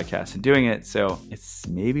part of the podcast and doing it. So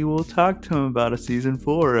maybe we'll talk to him about a season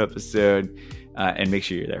 4 episode, and make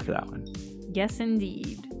sure you're there for that one. Yes,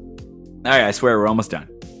 indeed. All right, I swear we're almost done.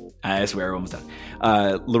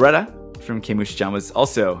 Loretta from Kemushi-chan was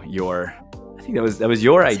also I think that was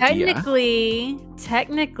your idea.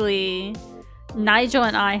 Technically, Nigel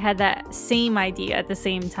and I had that same idea at the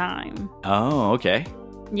same time. Oh, okay.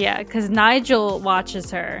 Yeah, because Nigel watches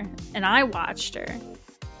her, and I watched her.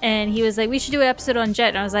 And he was like, we should do an episode on Jet.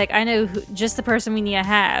 And I was like, I know just the person we need to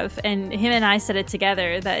have. And him and I said it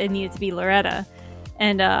together that it needed to be Loretta.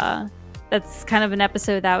 And that's kind of an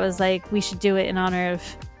episode that was like, we should do it in honor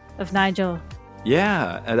of Nigel.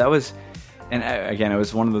 Yeah, that was... And again, it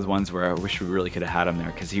was one of those ones where I wish we really could have had him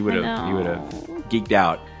there, because he would have geeked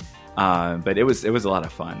out. But it was a lot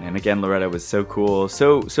of fun. And again, Loretta was so cool,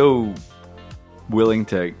 so willing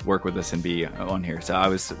to work with us and be on here. So I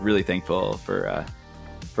was really thankful for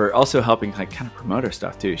also helping like kind of promote our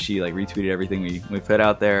stuff too. She like retweeted everything we put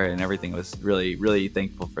out there, and everything. Was really, really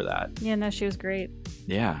thankful for that. Yeah, no, she was great.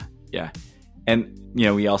 Yeah. And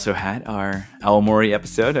we also had our Aomori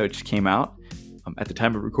episode, which came out at the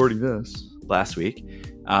time of recording this last week.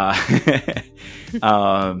 But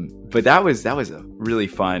that was a really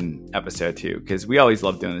fun episode too, because we always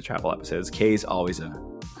love doing the travel episodes. Kay's always a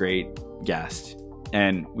great guest,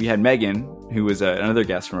 and we had Megan, who was another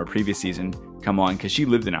guest from our previous season, come on because she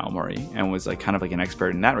lived in Aomori and was like kind of like an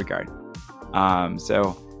expert in that regard.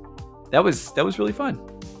 So that was really fun.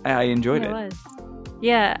 I enjoyed it. Was.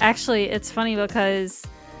 Yeah, actually, it's funny because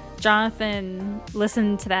Jonathan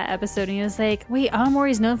listened to that episode and he was like, wait,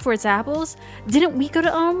 Aomori is known for its apples? Didn't we go to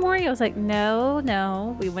Aomori? I was like,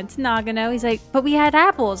 no, we went to Nagano. He's like, but we had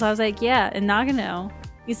apples. I was like, yeah, in Nagano.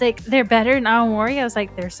 He's like, they're better in Aomori? I was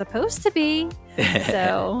like, they're supposed to be.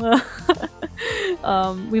 So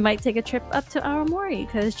We might take a trip up to Aomori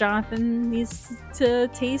because Jonathan needs to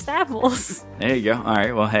taste apples. There you go. All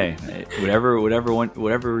right. Well, hey, whatever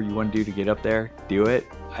you want to do to get up there, do it.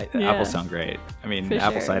 Apples sound great. I mean, the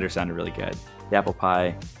apple cider sounded really good. The apple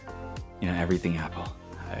pie, everything apple.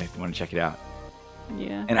 I want to check it out.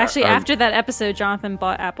 Yeah. And actually, after that episode, Jonathan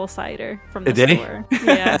bought apple cider from the store.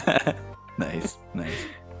 Yeah. Nice.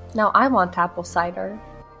 Now I want apple cider.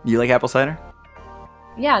 You like apple cider?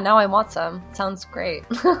 Yeah, now I want some. Sounds great.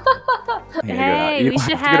 Hey, we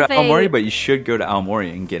should have to go to Aomori, but you should go to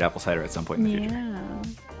Aomori and get apple cider at some point in the future.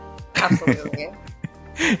 Absolutely.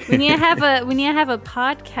 We need to have a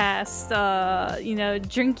podcast,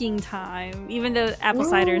 drinking time. Even though apple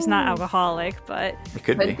cider is not alcoholic, but it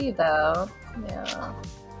could be though. Yeah.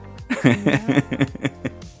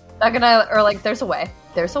 Not gonna, or like, there's a way.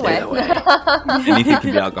 There's a way. Anything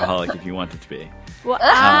can be alcoholic if you want it to be. Well,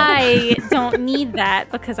 I don't need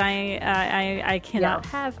that because I cannot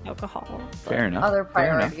have alcohol. Fair enough. Other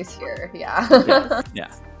priorities here. Yeah.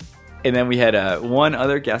 Yeah. And then we had one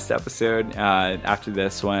other guest episode after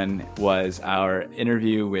this one was our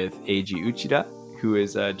interview with Eiji Uchida, who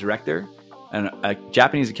is a director and a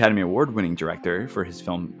Japanese Academy Award winning director for his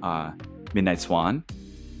film Midnight Swan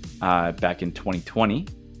back in 2020.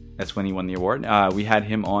 That's when he won the award. We had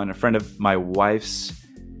him on. A friend of my wife's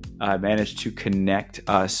managed to connect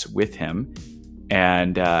us with him,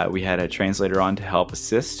 and we had a translator on to help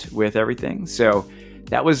assist with everything. So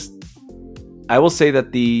that was, I will say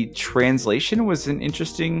that the translation was an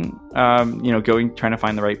interesting, trying to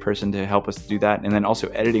find the right person to help us do that. And then also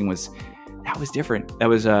editing was different. That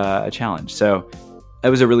was a challenge. So it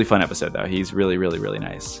was a really fun episode, though. He's really, really, really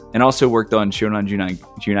nice. And also worked on Shonan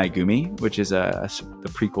Junai Gumi, which is the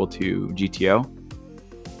prequel to GTO.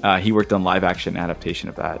 He worked on live action adaptation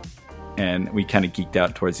of that. And we kind of geeked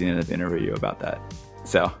out towards the end of the interview about that.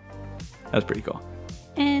 So that was pretty cool.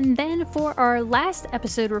 And then for our last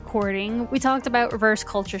episode recording, we talked about reverse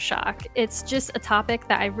culture shock. It's just a topic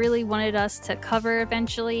that I really wanted us to cover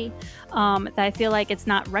eventually, that I feel like it's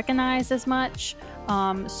not recognized as much.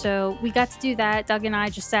 So we got to do that. Doug and I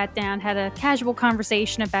just sat down, had a casual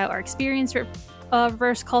conversation about our experience with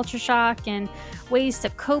reverse culture shock and ways to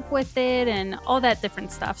cope with it and all that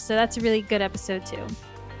different stuff. So that's a really good episode too.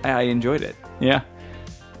 I enjoyed it. Yeah.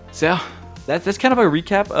 So that's kind of a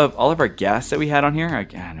recap of all of our guests that we had on here.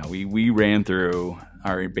 I know we ran through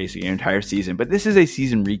our basically entire season, but this is a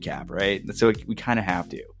season recap, right? So we kind of have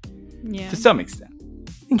to some extent.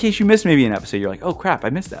 In case you missed maybe an episode, you're like, oh crap, I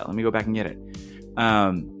missed that. Let me go back and get it.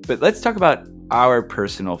 But let's talk about our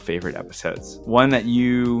personal favorite episodes. One that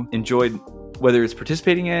you enjoyed, whether it's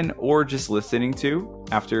participating in or just listening to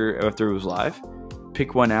after it was live.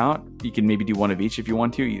 Pick one out. You can maybe do one of each if you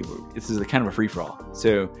want to. This is kind of a free-for-all.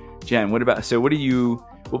 So Jen,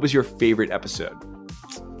 what was your favorite episode?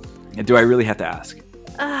 And do I really have to ask?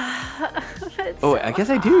 I guess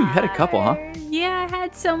I do. You had a couple, huh? Yeah, I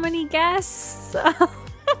had so many guests.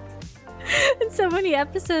 And so many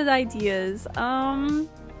episode ideas.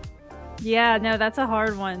 Yeah, no, that's a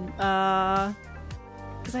hard one.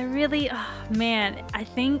 Because I really, I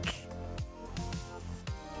think...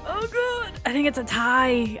 Oh god, I think it's a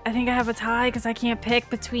tie. I think I have a tie because I can't pick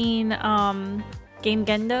between Game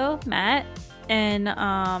Gendo, Matt, and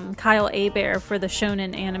Kyle Hebert for the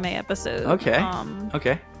Shonen anime episode. Okay.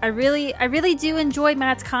 Okay. I really do enjoy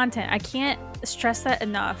Matt's content. I can't stress that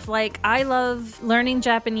enough. Like, I love learning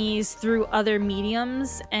Japanese through other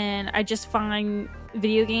mediums, and I just find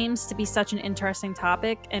video games to be such an interesting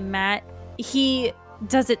topic. And Matt, he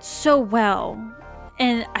does it so well,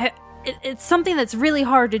 and it's something that's really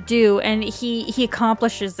hard to do, and he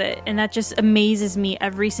accomplishes it, and that just amazes me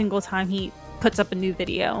every single time he puts up a new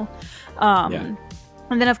video. And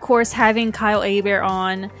then of course having Kyle Hebert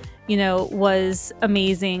on, was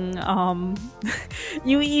amazing.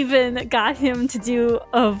 You even got him to do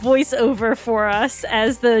a voiceover for us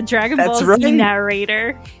as the Dragon Ball Z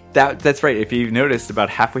narrator. That's right. If you've noticed, about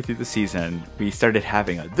halfway through the season, we started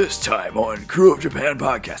having a "This Time on Crew of Japan"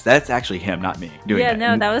 podcast. That's actually him, not me, doing that.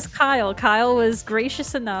 Yeah, no, that was Kyle. Kyle was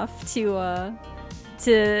gracious enough to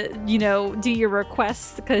do your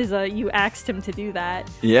request because you asked him to do that.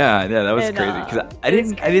 Yeah, that was crazy because I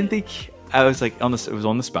didn't think I was like it was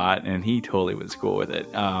on the spot, and he totally was cool with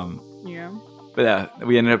it. But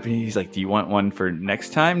we ended up. He's like, "Do you want one for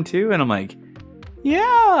next time too?" And I'm like,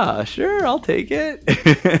 yeah, sure, I'll take it.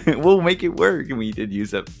 We'll make it work. And we did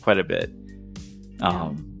use up quite a bit.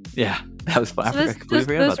 Yeah, that was fun. So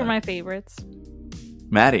those were my favorites.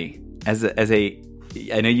 Maddie, as a,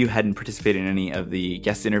 I know you hadn't participated in any of the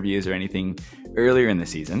guest interviews or anything earlier in the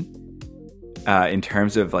season. In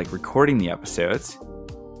terms of like recording the episodes,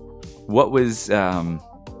 what was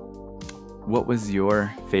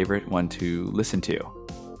your favorite one to listen to?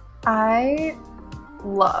 I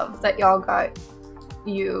love that y'all got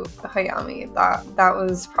you, Hayami. That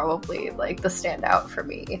was probably like the standout for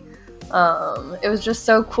me. It was just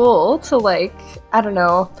so cool to like, I don't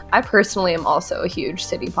know. I personally am also a huge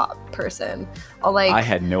city pop person. I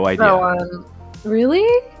had no idea. Really?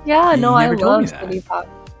 Yeah, no, I love that. City Pop.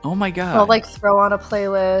 Oh my god. I'll like throw on a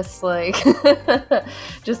playlist, like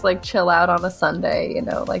just like chill out on a Sunday, you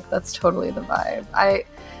know, like that's totally the vibe.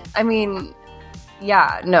 I mean,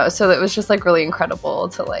 yeah, no, so it was just like really incredible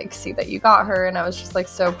to like see that you got her, and I was just like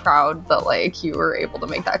so proud that like you were able to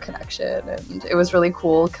make that connection, and it was really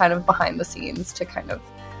cool kind of behind the scenes to kind of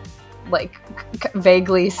like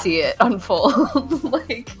vaguely see it unfold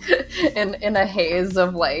like in a haze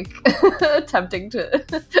of like attempting to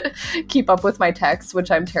keep up with my texts,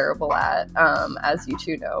 which I'm terrible at, as you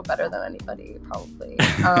two know better than anybody probably.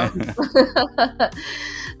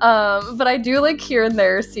 But I do like here and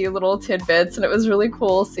there see little tidbits, and it was really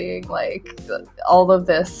cool seeing like all of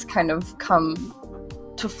this kind of come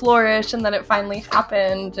to flourish, and then it finally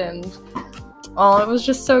happened, and it was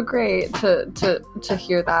just so great to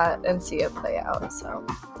hear that and see it play out. So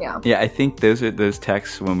yeah, I think those are those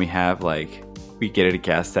texts when we have like, we get a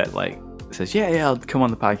guest that like says yeah I'll come on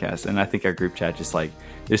the podcast, and I think our group chat just like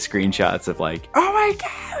there's screenshots of like, oh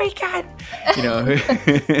my god, you know.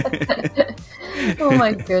 Oh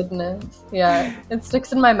my goodness, yeah, it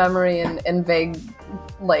sticks in my memory in vague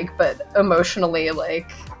like but emotionally like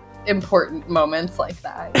important moments like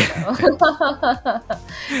that, you know.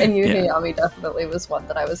 And Hayami definitely was one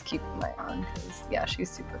that I was keeping my eye on because she's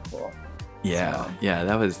super cool. Yeah, so. Yeah,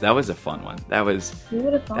 that was a fun one. That was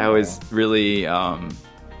really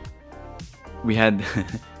we had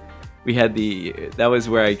that was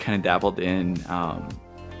where I kind of dabbled in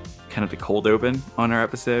kind of the cold open on our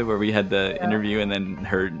episode where we had the interview, and then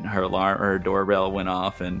her alarm or her doorbell went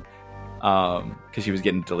off, and because she was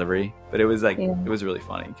getting delivery, but it was like it was really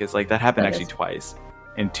funny because like that happened actually twice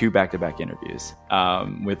in 2 back-to-back interviews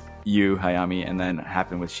with you, Hayami, and then it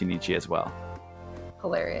happened with Shinichi as well.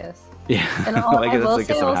 Hilarious. Yeah. And like, I will like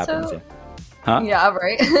say also, happens, huh? Yeah,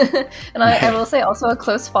 right. And I will say also a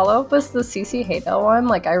close follow-up was the CC Haydel one.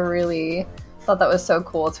 Like I really thought that was so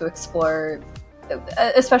cool to explore,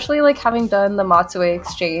 especially like having done the Matsue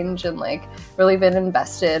exchange and like really been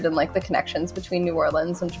invested in like the connections between New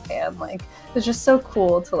Orleans and Japan. Like it's just so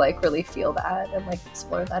cool to like really feel that and like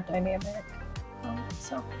explore that dynamic.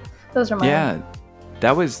 So those are my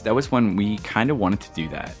that was when we kind of wanted to do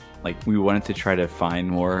that. Like we wanted to try to find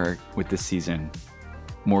more with this season,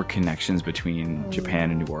 more connections between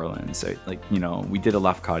Japan and New Orleans. So like, you know, we did a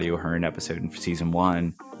Lafcadio Hearn episode in season 1.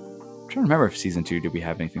 I'm trying to remember if season 2 did we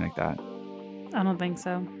have anything like that. I don't think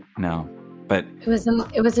so. No, but it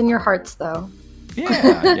was in your hearts though.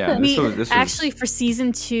 Yeah. This was actually for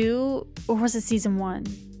season 2, or was it season 1?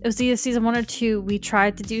 It was either season 1 or 2. We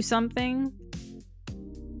tried to do something,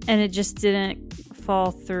 and it just didn't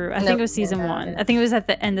fall through. I think it was season 1. I think it was at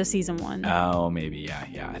the end of season 1. Oh, maybe.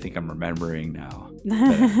 Yeah. I think I'm remembering now.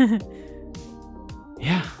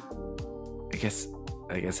 Yeah. I guess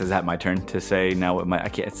is that my turn to say now what my? I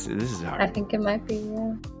can't. This is hard. I think it might be.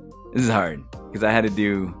 Yeah. This is hard because I had to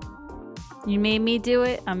do. You made me do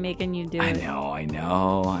it. I'm making you do it. I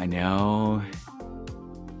know.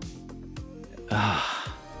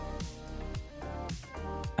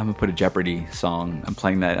 I'm gonna put a Jeopardy song. I'm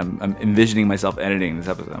playing that. I'm envisioning myself editing this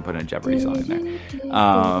episode. I'm putting a Jeopardy song in there.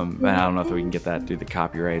 But I don't know if we can get that through the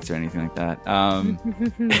copyrights or anything like that.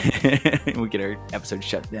 We get our episode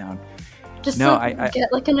shut down. Just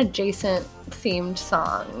get like an adjacent themed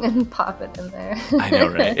song and pop it in there. I know,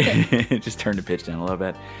 right? Just turn the pitch down a little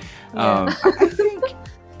bit.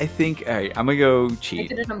 I think. All right, I'm gonna go cheat.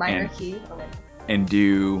 Make it in a minor key. And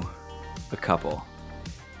do a couple.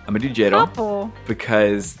 I'm gonna do Jiddle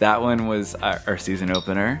because that one was our season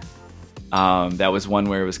opener. That was one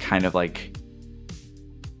where it was kind of like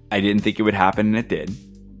I didn't think it would happen, and it did.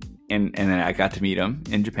 And then I got to meet him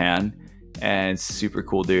in Japan, and super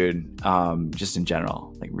cool dude. Just in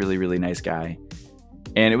general, like really, really nice guy.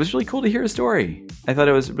 And it was really cool to hear his story. I thought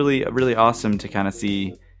it was really, really awesome to kind of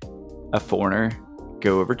see a foreigner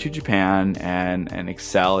go over to Japan and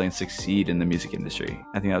excel and succeed in the music industry.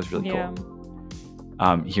 I think that was really cool.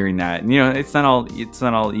 Hearing that, you know, it's not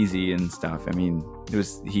all easy and stuff. I mean,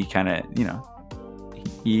 he kind of, you know,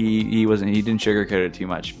 he didn't sugarcoat it too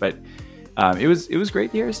much, but it was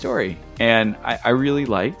great to hear his story. And I really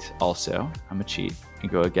liked also, I'm a cheat and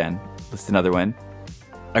go again, list another one.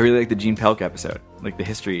 I really liked the Gene Pelk episode, like the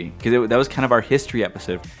history, because that was kind of our history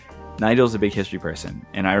episode. Nigel's a big history person,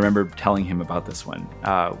 and I remember telling him about this one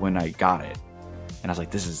when I got it, and I was like,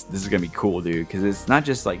 "This is gonna be cool, dude," because it's not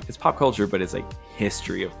just like it's pop culture, but it's like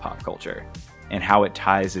history of pop culture and how it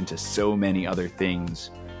ties into so many other things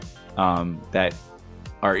that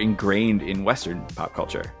are ingrained in Western pop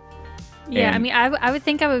culture. Yeah, And- I mean, I would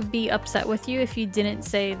think I would be upset with you if you didn't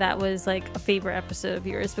say that was like a favorite episode of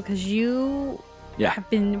yours, because you have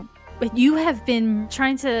been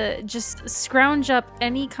trying to just scrounge up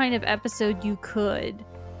any kind of episode you could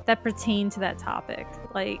that pertained to that topic.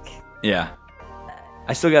 Like, yeah,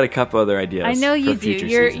 I still got a couple other ideas. I know you for do. future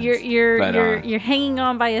You're seasons, you're hanging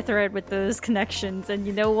on by a thread with those connections, and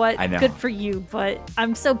you know what? I know. Good for you. But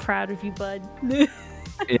I'm so proud of you, bud.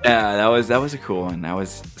 yeah, that was a cool one.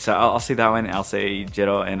 So I'll say that one. I'll say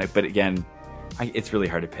Jitto, but again, it's really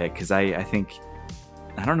hard to pick because I think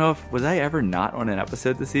I don't know was I ever not on an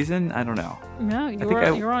episode this season? I don't know. No,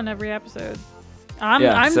 you're on every episode.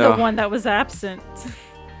 I'm so- the one that was absent.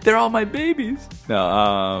 They're all my babies.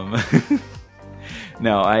 No,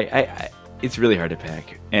 no, I it's really hard to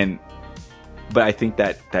pick, but I think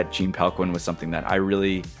that Gene Pelk one was something that I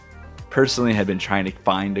really personally had been trying to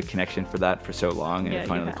find a connection for that for so long, and it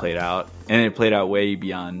finally played out, and it played out way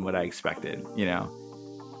beyond what I expected, you know.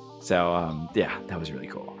 So yeah, that was really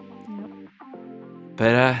cool.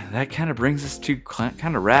 But that kind of brings us to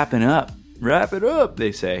kind of wrapping up. Wrap it up,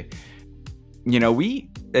 they say. You know,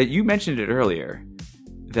 you mentioned it earlier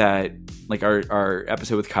that like our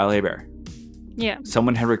episode with Kyle Hebert. Yeah.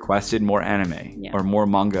 Someone had requested more anime or more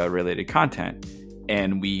manga related content,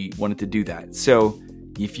 and we wanted to do that. So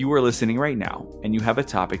if you are listening right now and you have a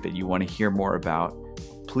topic that you want to hear more about,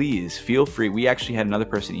 please feel free. We actually had another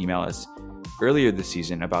person email us earlier this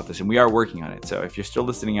season about this, and we are working on it. So if you're still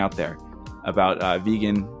listening out there about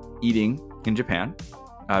vegan eating in Japan,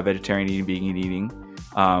 vegetarian eating, vegan eating,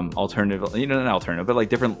 alternative, not alternative, but like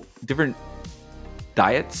different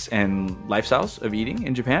diets and lifestyles of eating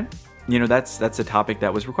in Japan, that's a topic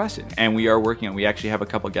that was requested, and we are working on. We actually have a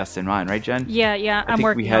couple guests in mind, right, Jen? Yeah, I think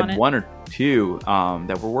working we had on it. one or two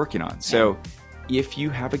that we're working on. So if you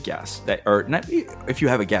have a guest if you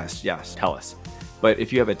have a guest, yes, tell us. But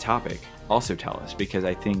if you have a topic, also tell us, because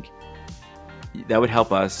I think that would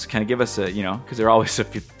help us kind of give us a, because there are always a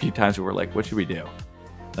few times where we're like, what should we do?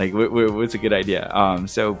 Like, what's a good idea?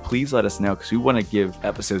 So please let us know, because we want to give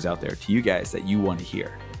episodes out there to you guys that you want to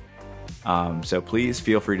hear. So please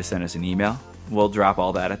feel free to send us an email. We'll drop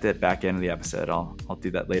all that at the back end of the episode. I'll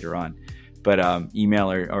do that later on. But email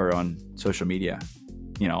or on social media,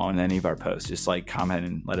 on any of our posts, just like comment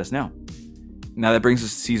and let us know. Now that brings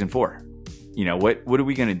us to season 4. What are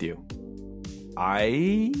we going to do?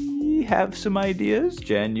 I have some ideas.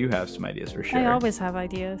 Jen, you have some ideas for sure. I always have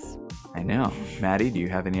ideas. I know. Maddie, do you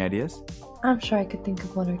have any ideas? I'm sure I could think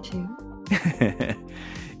of one or two.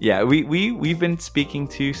 Yeah, we've been speaking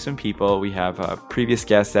to some people. We have previous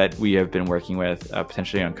guests that we have been working with,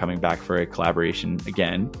 potentially on coming back for a collaboration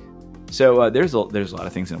again. So there's a lot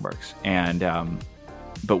of things in the works. And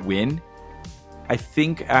but when? I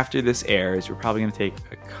think after this airs, we're probably going to take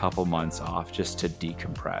a couple months off just to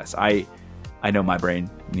decompress. I know my brain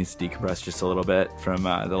needs to decompress just a little bit from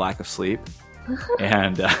the lack of sleep.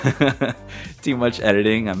 And too much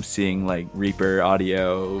editing. I'm seeing like Reaper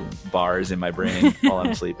audio bars in my brain while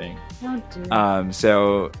I'm sleeping. Oh, dear.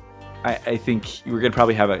 So I think we're gonna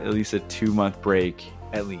probably have at least a 2-month break,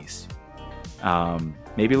 at least.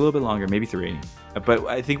 Maybe a little bit longer, maybe 3. But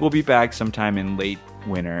I think we'll be back sometime in late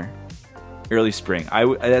winter, early spring.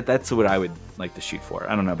 That's what I would like to shoot for.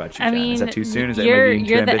 I don't know about you, I Jen. mean, Is that too soon? Is that you're maybe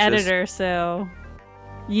too the ambitious? editor, so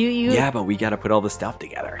you. Yeah, but we got to put all the stuff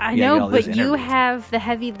together. I We gotta get know, all these but you interviews. have the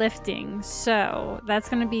heavy lifting, so that's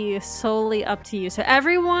going to be solely up to you. So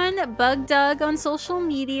everyone, bug Doug on social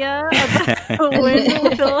media about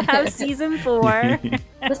when we'll have season 4.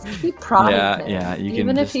 Just keep prodding him, Yeah. You even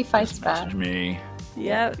can if just, he fights just back. message me.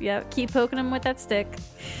 Yep. Keep poking him with that stick.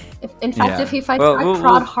 In fact, Yeah. if he fights Well, back, we'll-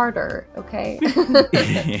 prod harder. Okay.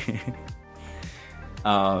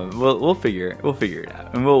 We'll figure it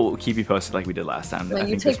out, and we'll keep you posted like we did last time. When I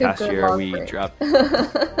you think this take a past good year long we break. dropped.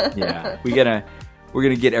 Yeah, we're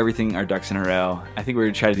gonna get everything, our ducks in a row. I think we're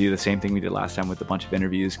gonna try to do the same thing we did last time with a bunch of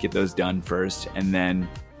interviews, get those done first, and then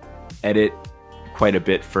edit quite a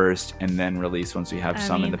bit first, and then release once we have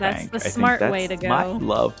some in the that's bank. the I think smart that's way to go. my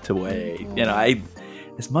love to way.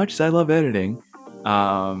 As much as I love editing,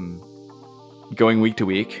 going week to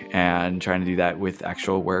week and trying to do that with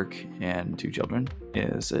actual work and 2 children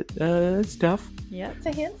it's tough. Yep. It's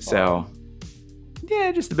a handful. So yeah,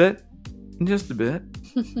 just a bit.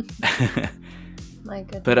 My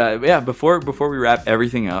goodness. But before we wrap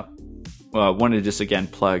everything up, wanted to just again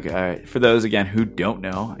plug for those again who don't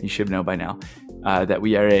know, you should know by now, that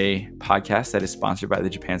we are a podcast that is sponsored by the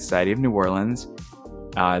Japan Society of New Orleans.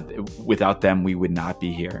 Without them, we would not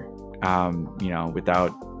be here.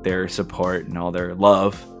 Without their support and all their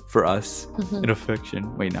love for us and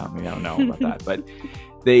affection. Wait, no, I don't know about that, but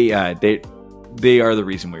they are the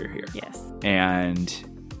reason we're here. Yes, and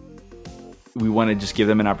we want to just give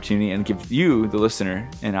them an opportunity and give you, the listener,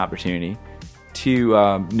 an opportunity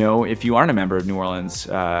to know if you aren't a member of New Orleans,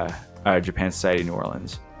 Japan Society of New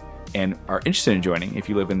Orleans, and are interested in joining. If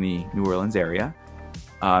you live in the New Orleans area,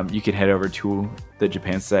 you can head over to the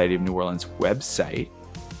Japan Society of New Orleans website,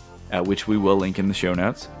 which we will link in the show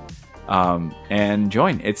notes, and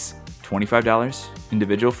join. It's $25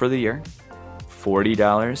 individual for the year,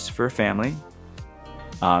 $40 for a family.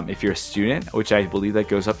 If you're a student, which I believe that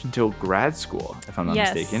goes up until grad school, if I'm not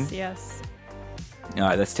mistaken. Yes.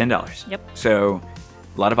 That's $10. Yep. So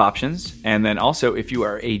a lot of options. And then also, if you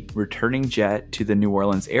are a returning jet to the New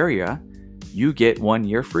Orleans area, you get 1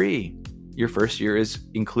 year free. Your first year is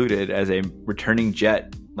included as a returning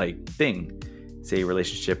jet thing. It's a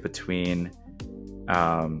relationship between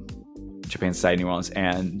Japan Society New Orleans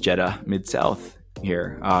and Jeddah Mid-South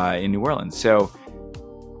here in New Orleans. So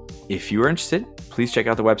if you are interested, please check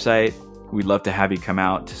out the website. We'd love to have you come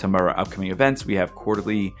out to some of our upcoming events. We have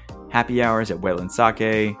quarterly happy hours at Wetland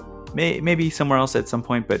Sake, maybe somewhere else at some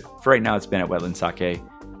point, but for right now it's been at Wetland Sake.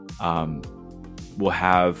 We'll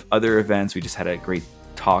have other events. We just had a great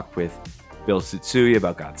talk with Bill Tsutsui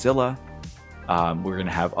about Godzilla. We're going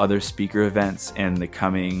to have other speaker events in the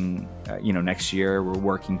coming, next year. We're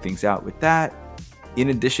working things out with that. In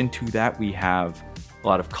addition to that, we have a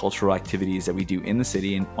lot of cultural activities that we do in the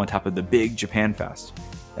city, and on top of the big Japan Fest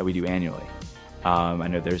that we do annually. I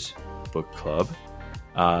know there's book club,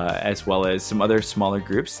 as well as some other smaller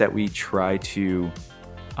groups that we try to,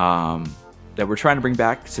 that we're trying to bring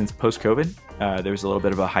back since post-COVID. There was a little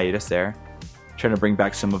bit of a hiatus there, trying to bring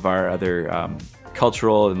back some of our other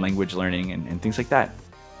cultural and language learning and things like that.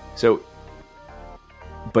 So,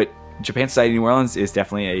 but Japan Society New Orleans is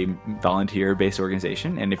definitely a volunteer-based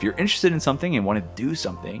organization, and if you're interested in something and want to do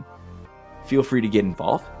something, feel free to get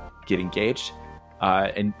involved, get engaged,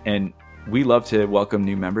 and we love to welcome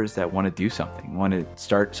new members that want to do something, want to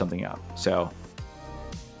start something up. So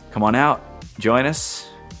come on out, join us,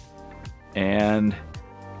 and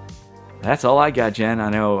that's all I got, Jen. I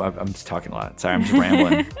know I'm just talking a lot. Sorry, I'm just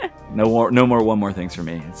rambling. No more one more things for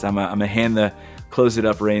me. I'm gonna hand the close it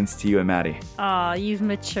up reins to you and Maddie. Aw, you've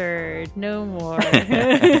matured. No more.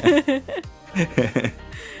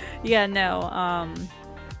 Yeah, no.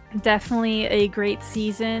 Definitely a great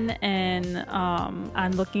season, and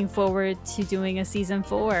I'm looking forward to doing a season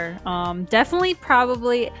 4. Definitely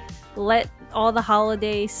probably let all the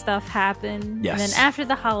holiday stuff happen. Yes. And then after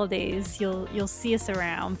the holidays, you'll see us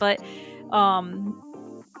around. But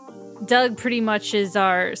Doug pretty much is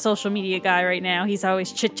our social media guy right now. He's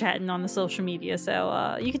always chit-chatting on the social media.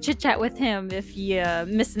 So you can chit-chat with him if you're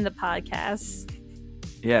missing the podcast.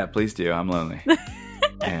 Yeah, please do. I'm lonely.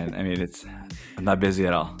 And I mean, I'm not busy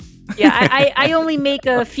at all. Yeah, I only make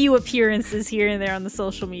a few appearances here and there on the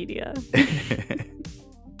social media.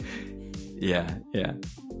 Yeah.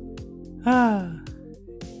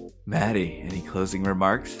 Maddie, any closing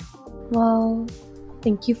remarks? Well,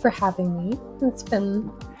 thank you for having me. It's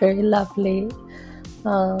been very lovely.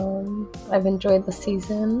 I've enjoyed the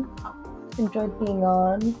season. Enjoyed being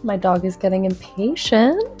on. My dog is getting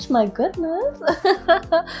impatient. My goodness.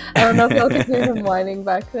 I don't know if y'all can hear him whining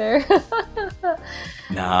back there.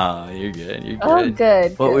 No, you're good. Oh,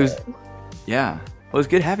 good. Well, good. It was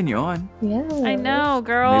good having you on. Yeah. I know,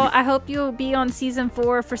 girl. Maybe. I hope you'll be on season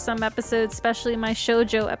 4 for some episodes, especially my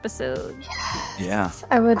shoujo episode. Yeah.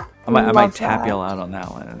 I would. I might tap tap y'all out on that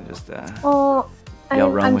one and just Oh, y'all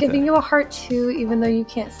run I'm with giving it. you a heart too, even though you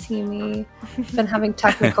can't see me. Been having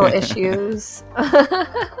technical issues.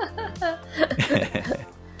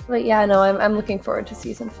 But yeah, no, I'm looking forward to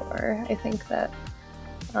season 4. I think that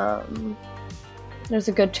there's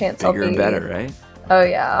a good chance bigger I'll be and better, right? Oh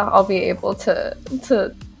yeah, I'll be able to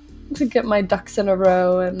get my ducks in a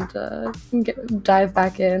row and dive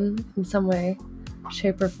back in some way,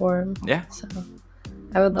 shape, or form. Yeah. So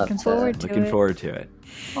I would love Looking forward to it.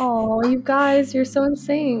 Oh, you guys, you're so in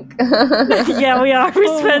sync. Yeah, we are.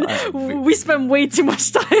 We spend way too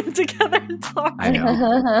much time together and talking. I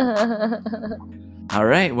know. All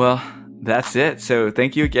right, well, that's it. So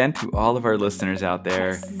thank you again to all of our listeners out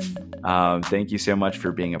there. Thank you so much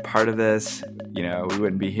for being a part of this. We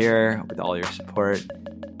wouldn't be here with all your support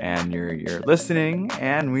and your listening,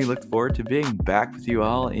 and we look forward to being back with you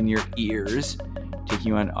all in your ears, taking take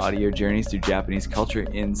you on audio journeys through Japanese culture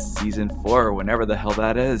in season 4, whenever the hell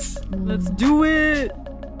that is. Let's do it!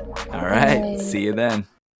 All right, see you then.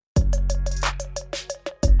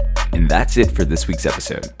 And that's it for this week's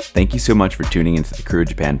episode. Thank you so much for tuning into the Crew of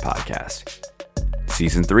Japan podcast.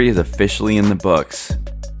 Season 3 is officially in the books.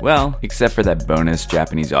 Well, except for that bonus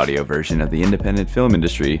Japanese audio version of the independent film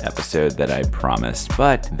industry episode that I promised,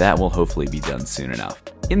 but that will hopefully be done soon enough.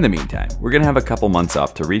 In the meantime, we're going to have a couple months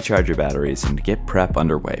off to recharge your batteries and get prep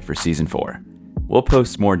underway for Season 4. We'll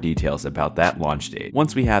post more details about that launch date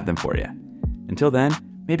once we have them for you. Until then,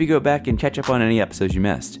 maybe go back and catch up on any episodes you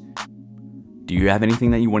missed. Do you have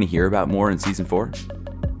anything that you want to hear about more in Season 4?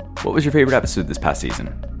 What was your favorite episode this past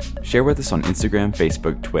season? Share with us on Instagram,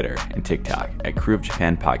 Facebook, Twitter, and TikTok at Crew of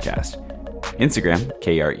Japan Podcast. Instagram,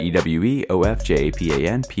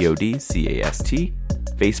 KREWEOFJAPANPODCAST.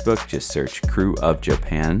 Facebook, just search Crew of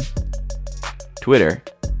Japan. Twitter,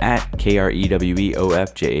 at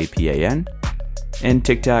KREWEOFJAPAN. And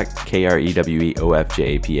TikTok,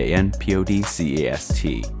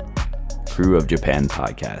 KREWEOFJAPANPODCAST. Crew of Japan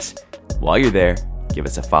Podcast. While you're there, give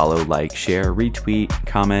us a follow, like, share, retweet,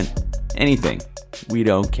 comment, anything. We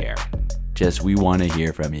don't care. Just we want to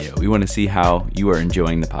hear from you. We want to see how you are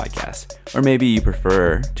enjoying the podcast. Or maybe you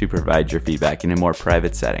prefer to provide your feedback in a more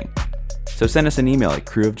private setting. So send us an email at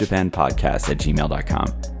crewofjapanpodcast@gmail.com.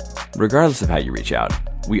 Regardless of how you reach out,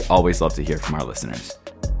 we always love to hear from our listeners.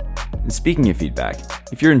 And speaking of feedback,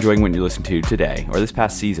 if you're enjoying what you listen to today or this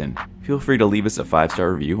past season, feel free to leave us a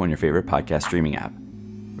 5-star review on your favorite podcast streaming app.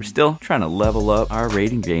 We're still trying to level up our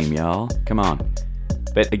rating game, y'all. Come on.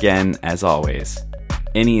 But again, as always,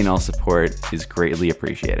 any and all support is greatly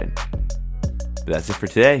appreciated. But that's it for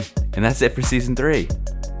today, and that's it for Season 3.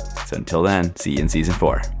 So until then, see you in Season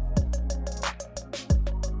 4.